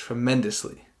me out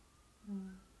tremendously.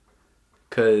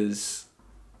 Because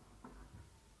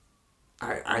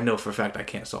I know for a fact I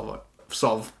can't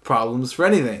solve problems for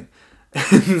anything.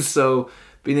 And so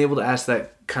being able to ask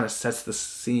that kind of sets the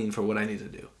scene for what I need to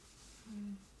do.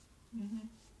 Mm-hmm.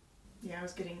 Yeah, I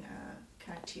was getting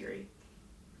kind of teary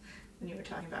when you were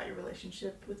talking about your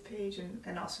relationship with Paige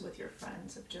and also with your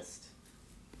friends, of just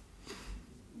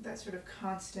that sort of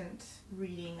constant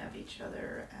reading of each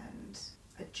other and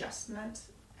adjustment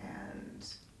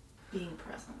and being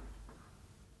present.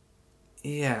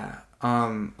 Yeah.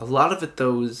 A lot of it,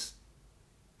 though, is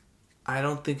I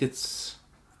don't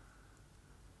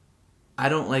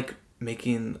like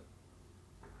making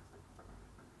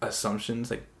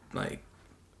assumptions, like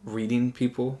reading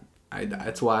people.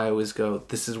 That's why I always go,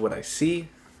 this is what I see.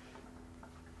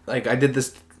 Like, I did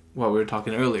this while we were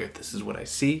talking earlier. This is what I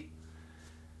see.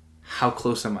 How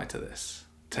close am I to this?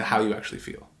 To how you actually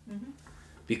feel. Mm-hmm.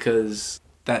 Because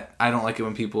I don't like it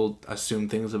when people assume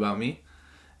things about me.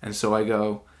 And so I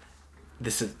go,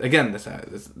 it's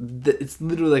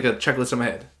literally like a checklist in my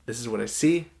head. This is what I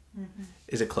see. Mm-hmm.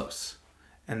 Is it close?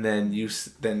 And then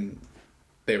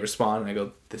they respond, and I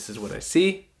go, this is what I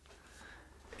see.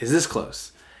 Is this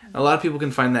close? And a lot of people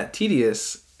can find that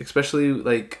tedious, especially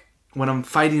like when I'm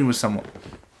fighting with someone.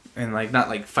 And like not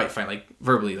like fight, like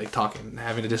verbally, like talking,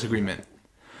 having a disagreement.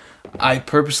 I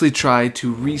purposely try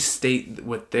to restate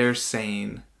what they're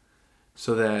saying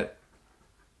so that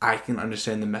I can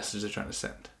understand the message they're trying to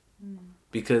send.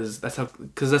 Because that's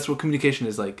what communication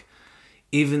is like.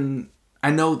 Even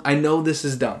I know this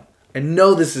is dumb.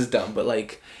 But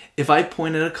like if I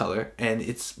point at a color and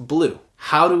it's blue,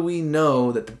 how do we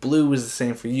know that the blue is the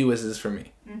same for you as it is for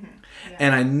me? Mm-hmm. Yeah.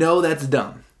 And I know that's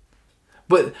dumb.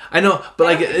 But I don't think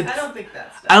that's dumb. I don't think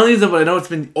it's dumb, but I know it's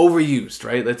been overused,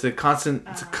 right? It's a constant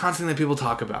thing that people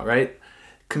talk about, right?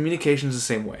 Communication is the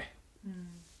same way.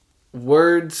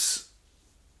 Words,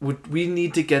 we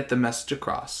need to get the message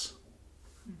across.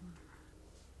 Mm-hmm.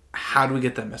 How do we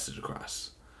get that message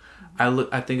across?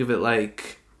 Mm-hmm. I think of it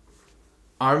like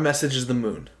our message is the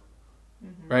moon,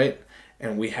 mm-hmm. right?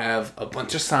 And we have a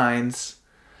bunch of signs,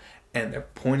 and they're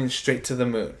pointing straight to the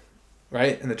moon,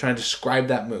 right? And they're trying to describe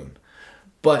that moon.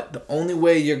 But the only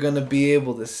way you're going to be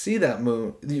able to see that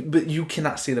moon, but you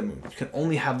cannot see the moon. You can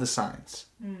only have the signs.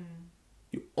 Mm.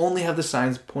 You only have the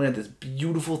signs pointing at this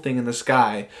beautiful thing in the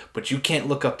sky, but you can't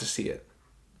look up to see it.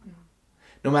 Mm.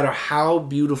 No matter how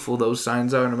beautiful those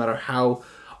signs are, no matter how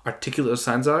articulate those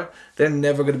signs are, they're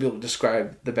never going to be able to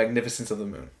describe the magnificence of the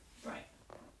moon. Right.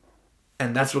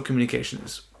 And that's what communication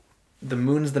is. The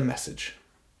moon is the message.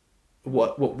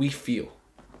 What we feel.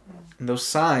 Mm. And those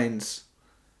signs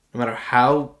no matter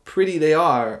how pretty they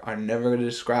are never going to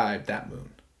describe that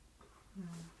moon.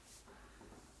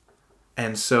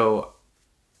 And so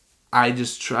I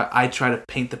try to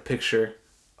paint the picture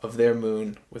of their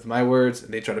moon with my words,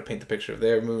 and they try to paint the picture of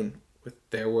their moon with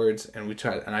their words, and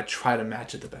I try to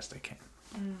match it the best I can.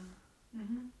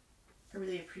 Mm-hmm. I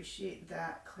really appreciate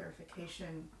that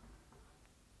clarification,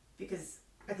 because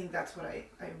I think that's what I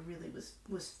really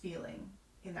was feeling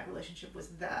in that relationship, was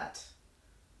that,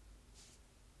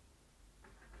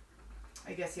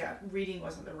 I guess, yeah, reading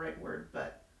wasn't the right word,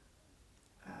 but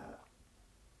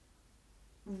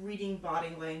reading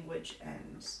body language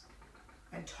and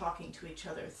talking to each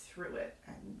other through it,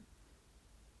 and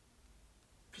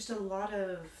just a lot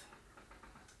of,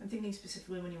 I'm thinking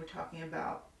specifically when you were talking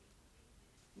about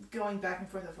going back and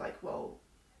forth of like, well,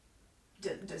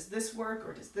 does this work,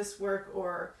 or does this work,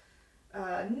 or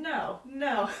no, you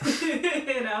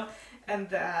know, and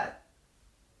that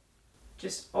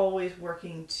just always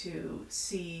working to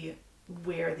see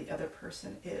where the other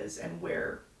person is and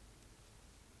where,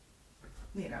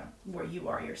 you know, where you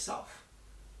are yourself.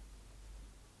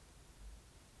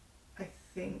 I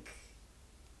think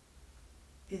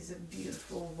is a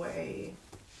beautiful way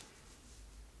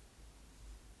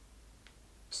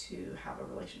to have a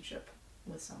relationship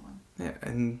with someone. Yeah,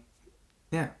 and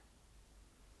yeah.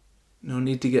 No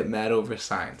need to get mad over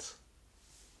signs.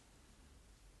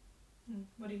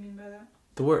 What do you mean by that?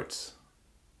 The words.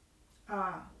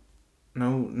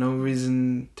 No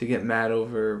reason to get mad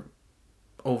over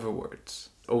words.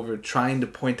 Over trying to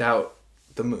point out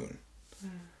the moon.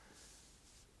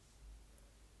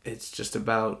 It's just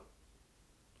about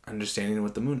understanding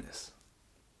what the moon is.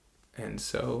 And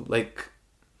so, like,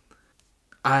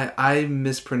 I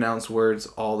mispronounce words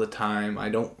all the time. I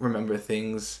don't remember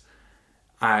things.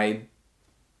 I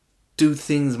do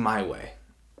things my way.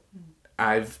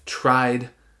 I've tried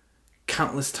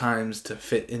countless times to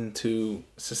fit into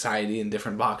society in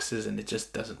different boxes, and it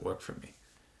just doesn't work for me.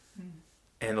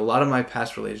 And a lot of my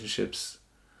past relationships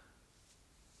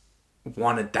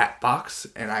wanted that box,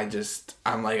 and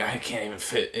I'm like, I can't even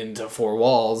fit into 4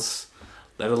 walls,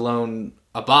 let alone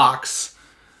a box.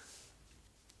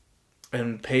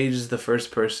 And Paige is the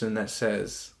first person that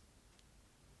says,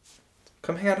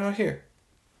 come hang out here.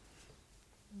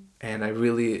 And I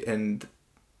really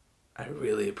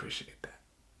appreciate that.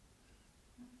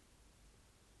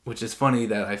 Which is funny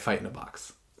that I fight in a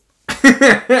box.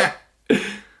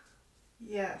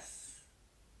 Yes.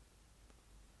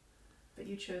 But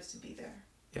you chose to be there.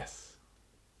 Yes.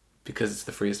 Because it's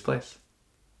the freest place.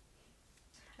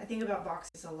 I think about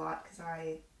boxes a lot because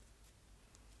I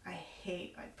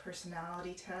hate like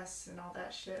personality tests and all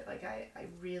that shit. Like I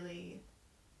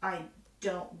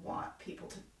don't want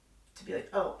people to be like,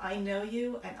 oh, I know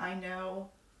you and I know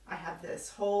I have this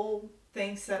whole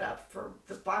thing set up for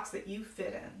the box that you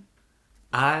fit in.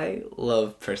 I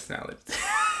love personality.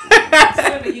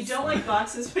 So you don't like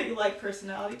boxes, but you like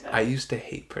personality tests? I used to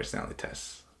hate personality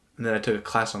tests. And then I took a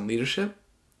class on leadership,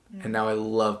 and now I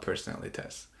love personality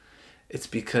tests. It's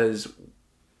because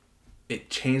it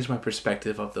changed my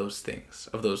perspective of those things,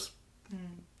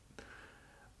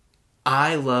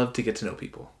 I love to get to know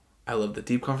people. I love the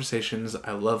deep conversations.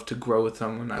 I love to grow with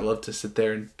someone. I love to sit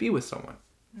there and be with someone.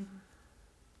 Mm-hmm.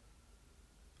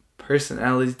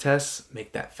 Personality tests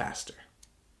make that faster.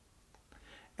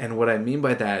 And what I mean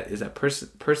by that is that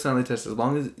personality tests, as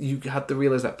long as you have to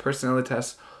realize that personality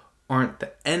tests aren't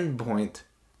the end point,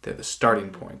 they're the starting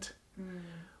point.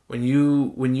 When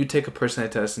you take a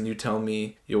personality test and you tell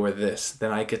me you're this,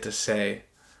 then I get to say,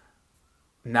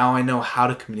 now I know how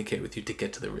to communicate with you to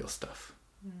get to the real stuff.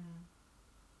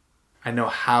 I know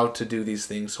how to do these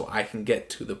things so I can get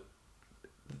to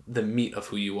the meat of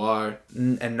who you are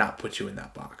and not put you in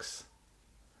that box.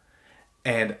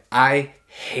 And I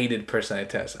hated personality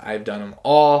tests. I've done them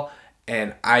all,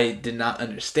 and I did not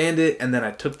understand it. And then I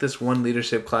took this one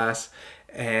leadership class,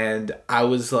 and I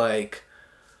was like,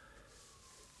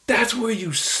 that's where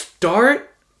you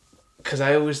start? Because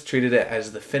I always treated it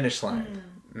as the finish line,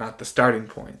 not the starting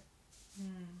point.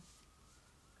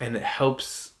 And it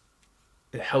helps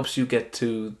you get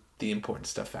to the important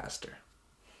stuff faster.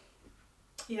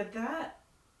 Yeah, that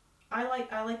I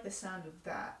like the sound of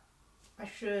that. I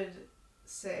should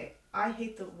say I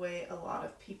hate the way a lot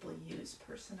of people use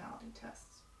personality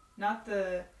tests. Not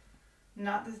the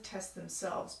tests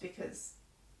themselves, because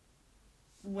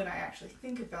when I actually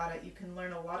think about it, you can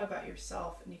learn a lot about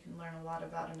yourself and you can learn a lot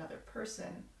about another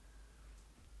person.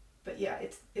 But yeah,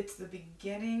 it's the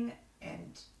beginning,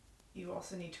 and you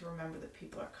also need to remember that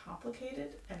people are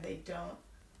complicated and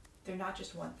they're not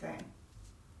just one thing.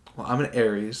 Well, I'm an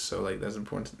Aries, so like that's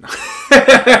important to know.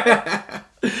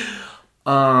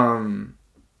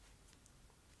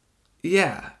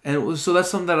 Yeah, and so that's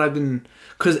something that I've been,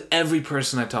 because every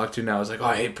person I talk to now is like, oh,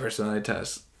 I hate personality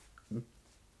tests,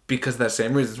 because of that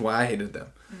same reasons why I hated them.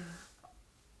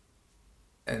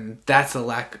 And that's a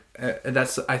lack.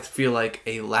 I feel like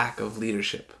a lack of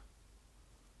leadership,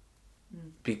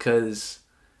 because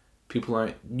people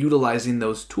aren't utilizing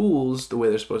those tools the way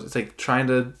they're supposed to. It's like trying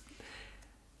to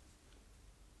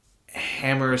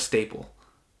hammer a staple.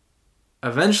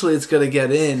 Eventually it's going to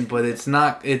get in, but it's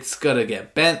not. It's going to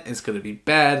get bent. It's going to be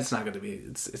bad. It's not going to be.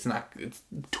 It's not.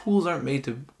 Tools aren't made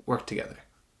to work together.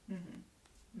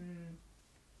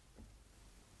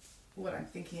 What I'm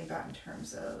thinking about in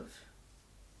terms of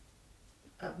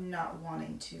not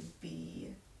wanting to be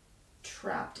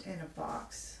trapped in a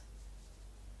box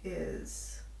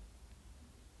is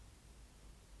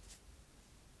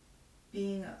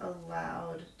being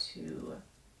allowed to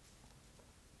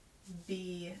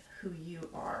be who you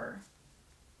are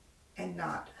and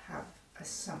not have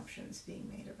assumptions being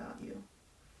made about you.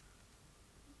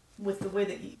 With the way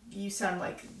that you sound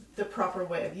like the proper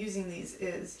way of using these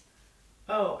is,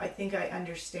 oh, I think I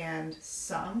understand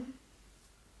some,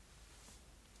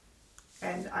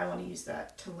 and I want to use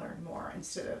that to learn more,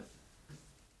 instead of,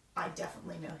 I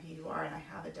definitely know who you are and I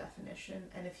have a definition,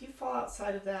 and if you fall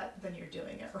outside of that, then you're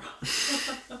doing it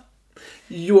wrong.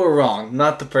 You're wrong,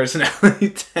 not the personality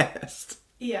test.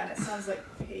 Yeah, and it sounds like,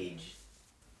 Paige,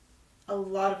 a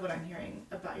lot of what I'm hearing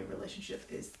about your relationship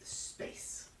is the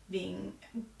space. Being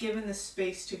given the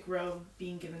space to grow,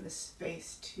 being given the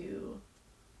space to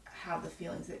have the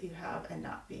feelings that you have, and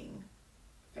not being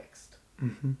fixed.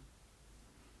 Mm-hmm.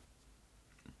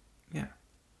 Yeah.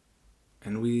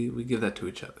 And we give that to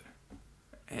each other.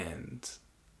 And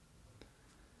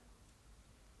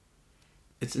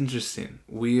it's interesting.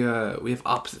 We have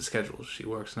opposite schedules. She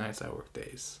works nights, I work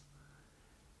days.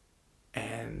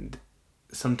 And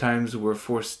sometimes we're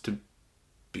forced to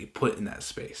be put in that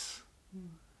space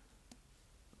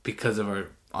because of our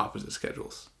opposite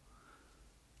schedules.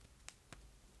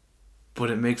 But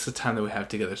it makes the time that we have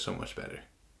together so much better.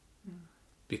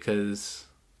 Because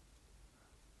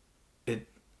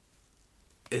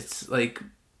it's like,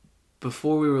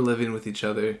 before we were living with each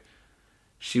other,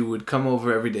 she would come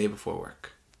over every day before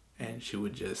work. And she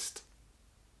would just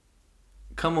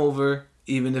come over,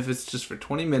 even if it's just for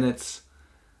 20 minutes.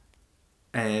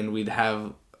 And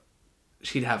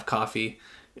she'd have coffee.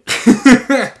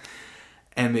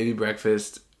 And maybe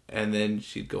breakfast. And then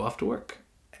she'd go off to work.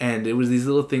 And it was these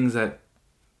little things that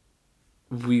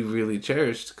we really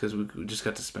cherished, because we just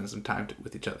got to spend some time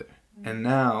with each other. And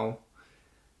now,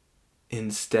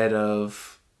 instead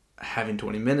of having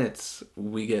 20 minutes,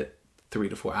 we get 3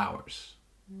 to 4 hours.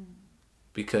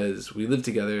 Because we live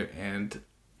together and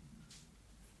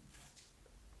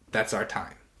that's our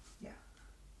time. Yeah.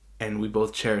 And we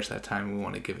both cherish that time and we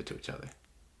want to give it to each other.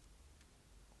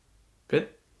 Good?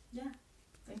 Yeah.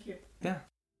 Thank you. Yeah.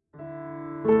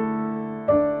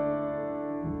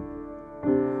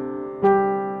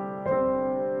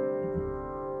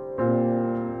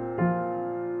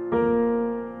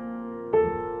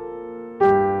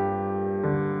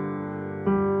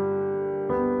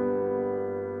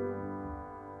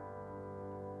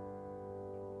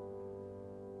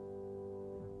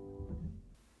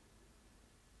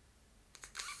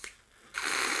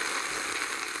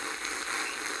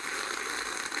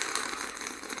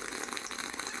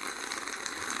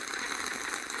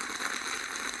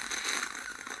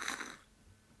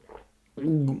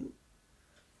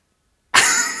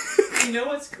 You know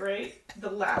what's great? The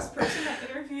last person I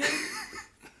interviewed,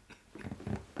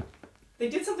 they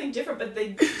did something different, but they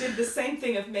did the same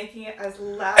thing of making it as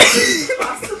loud as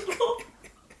possible.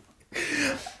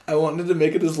 I wanted to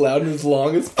make it as loud and as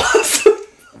long as possible.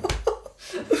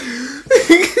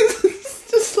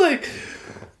 It's just like,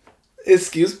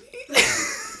 excuse me?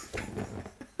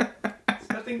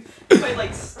 Nothing quite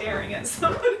like staring at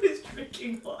someone who's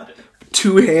drinking water.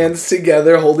 2 hands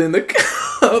together holding the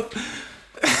cup.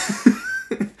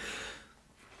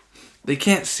 They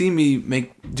can't see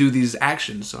me do these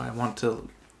actions, so I want them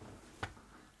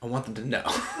to know.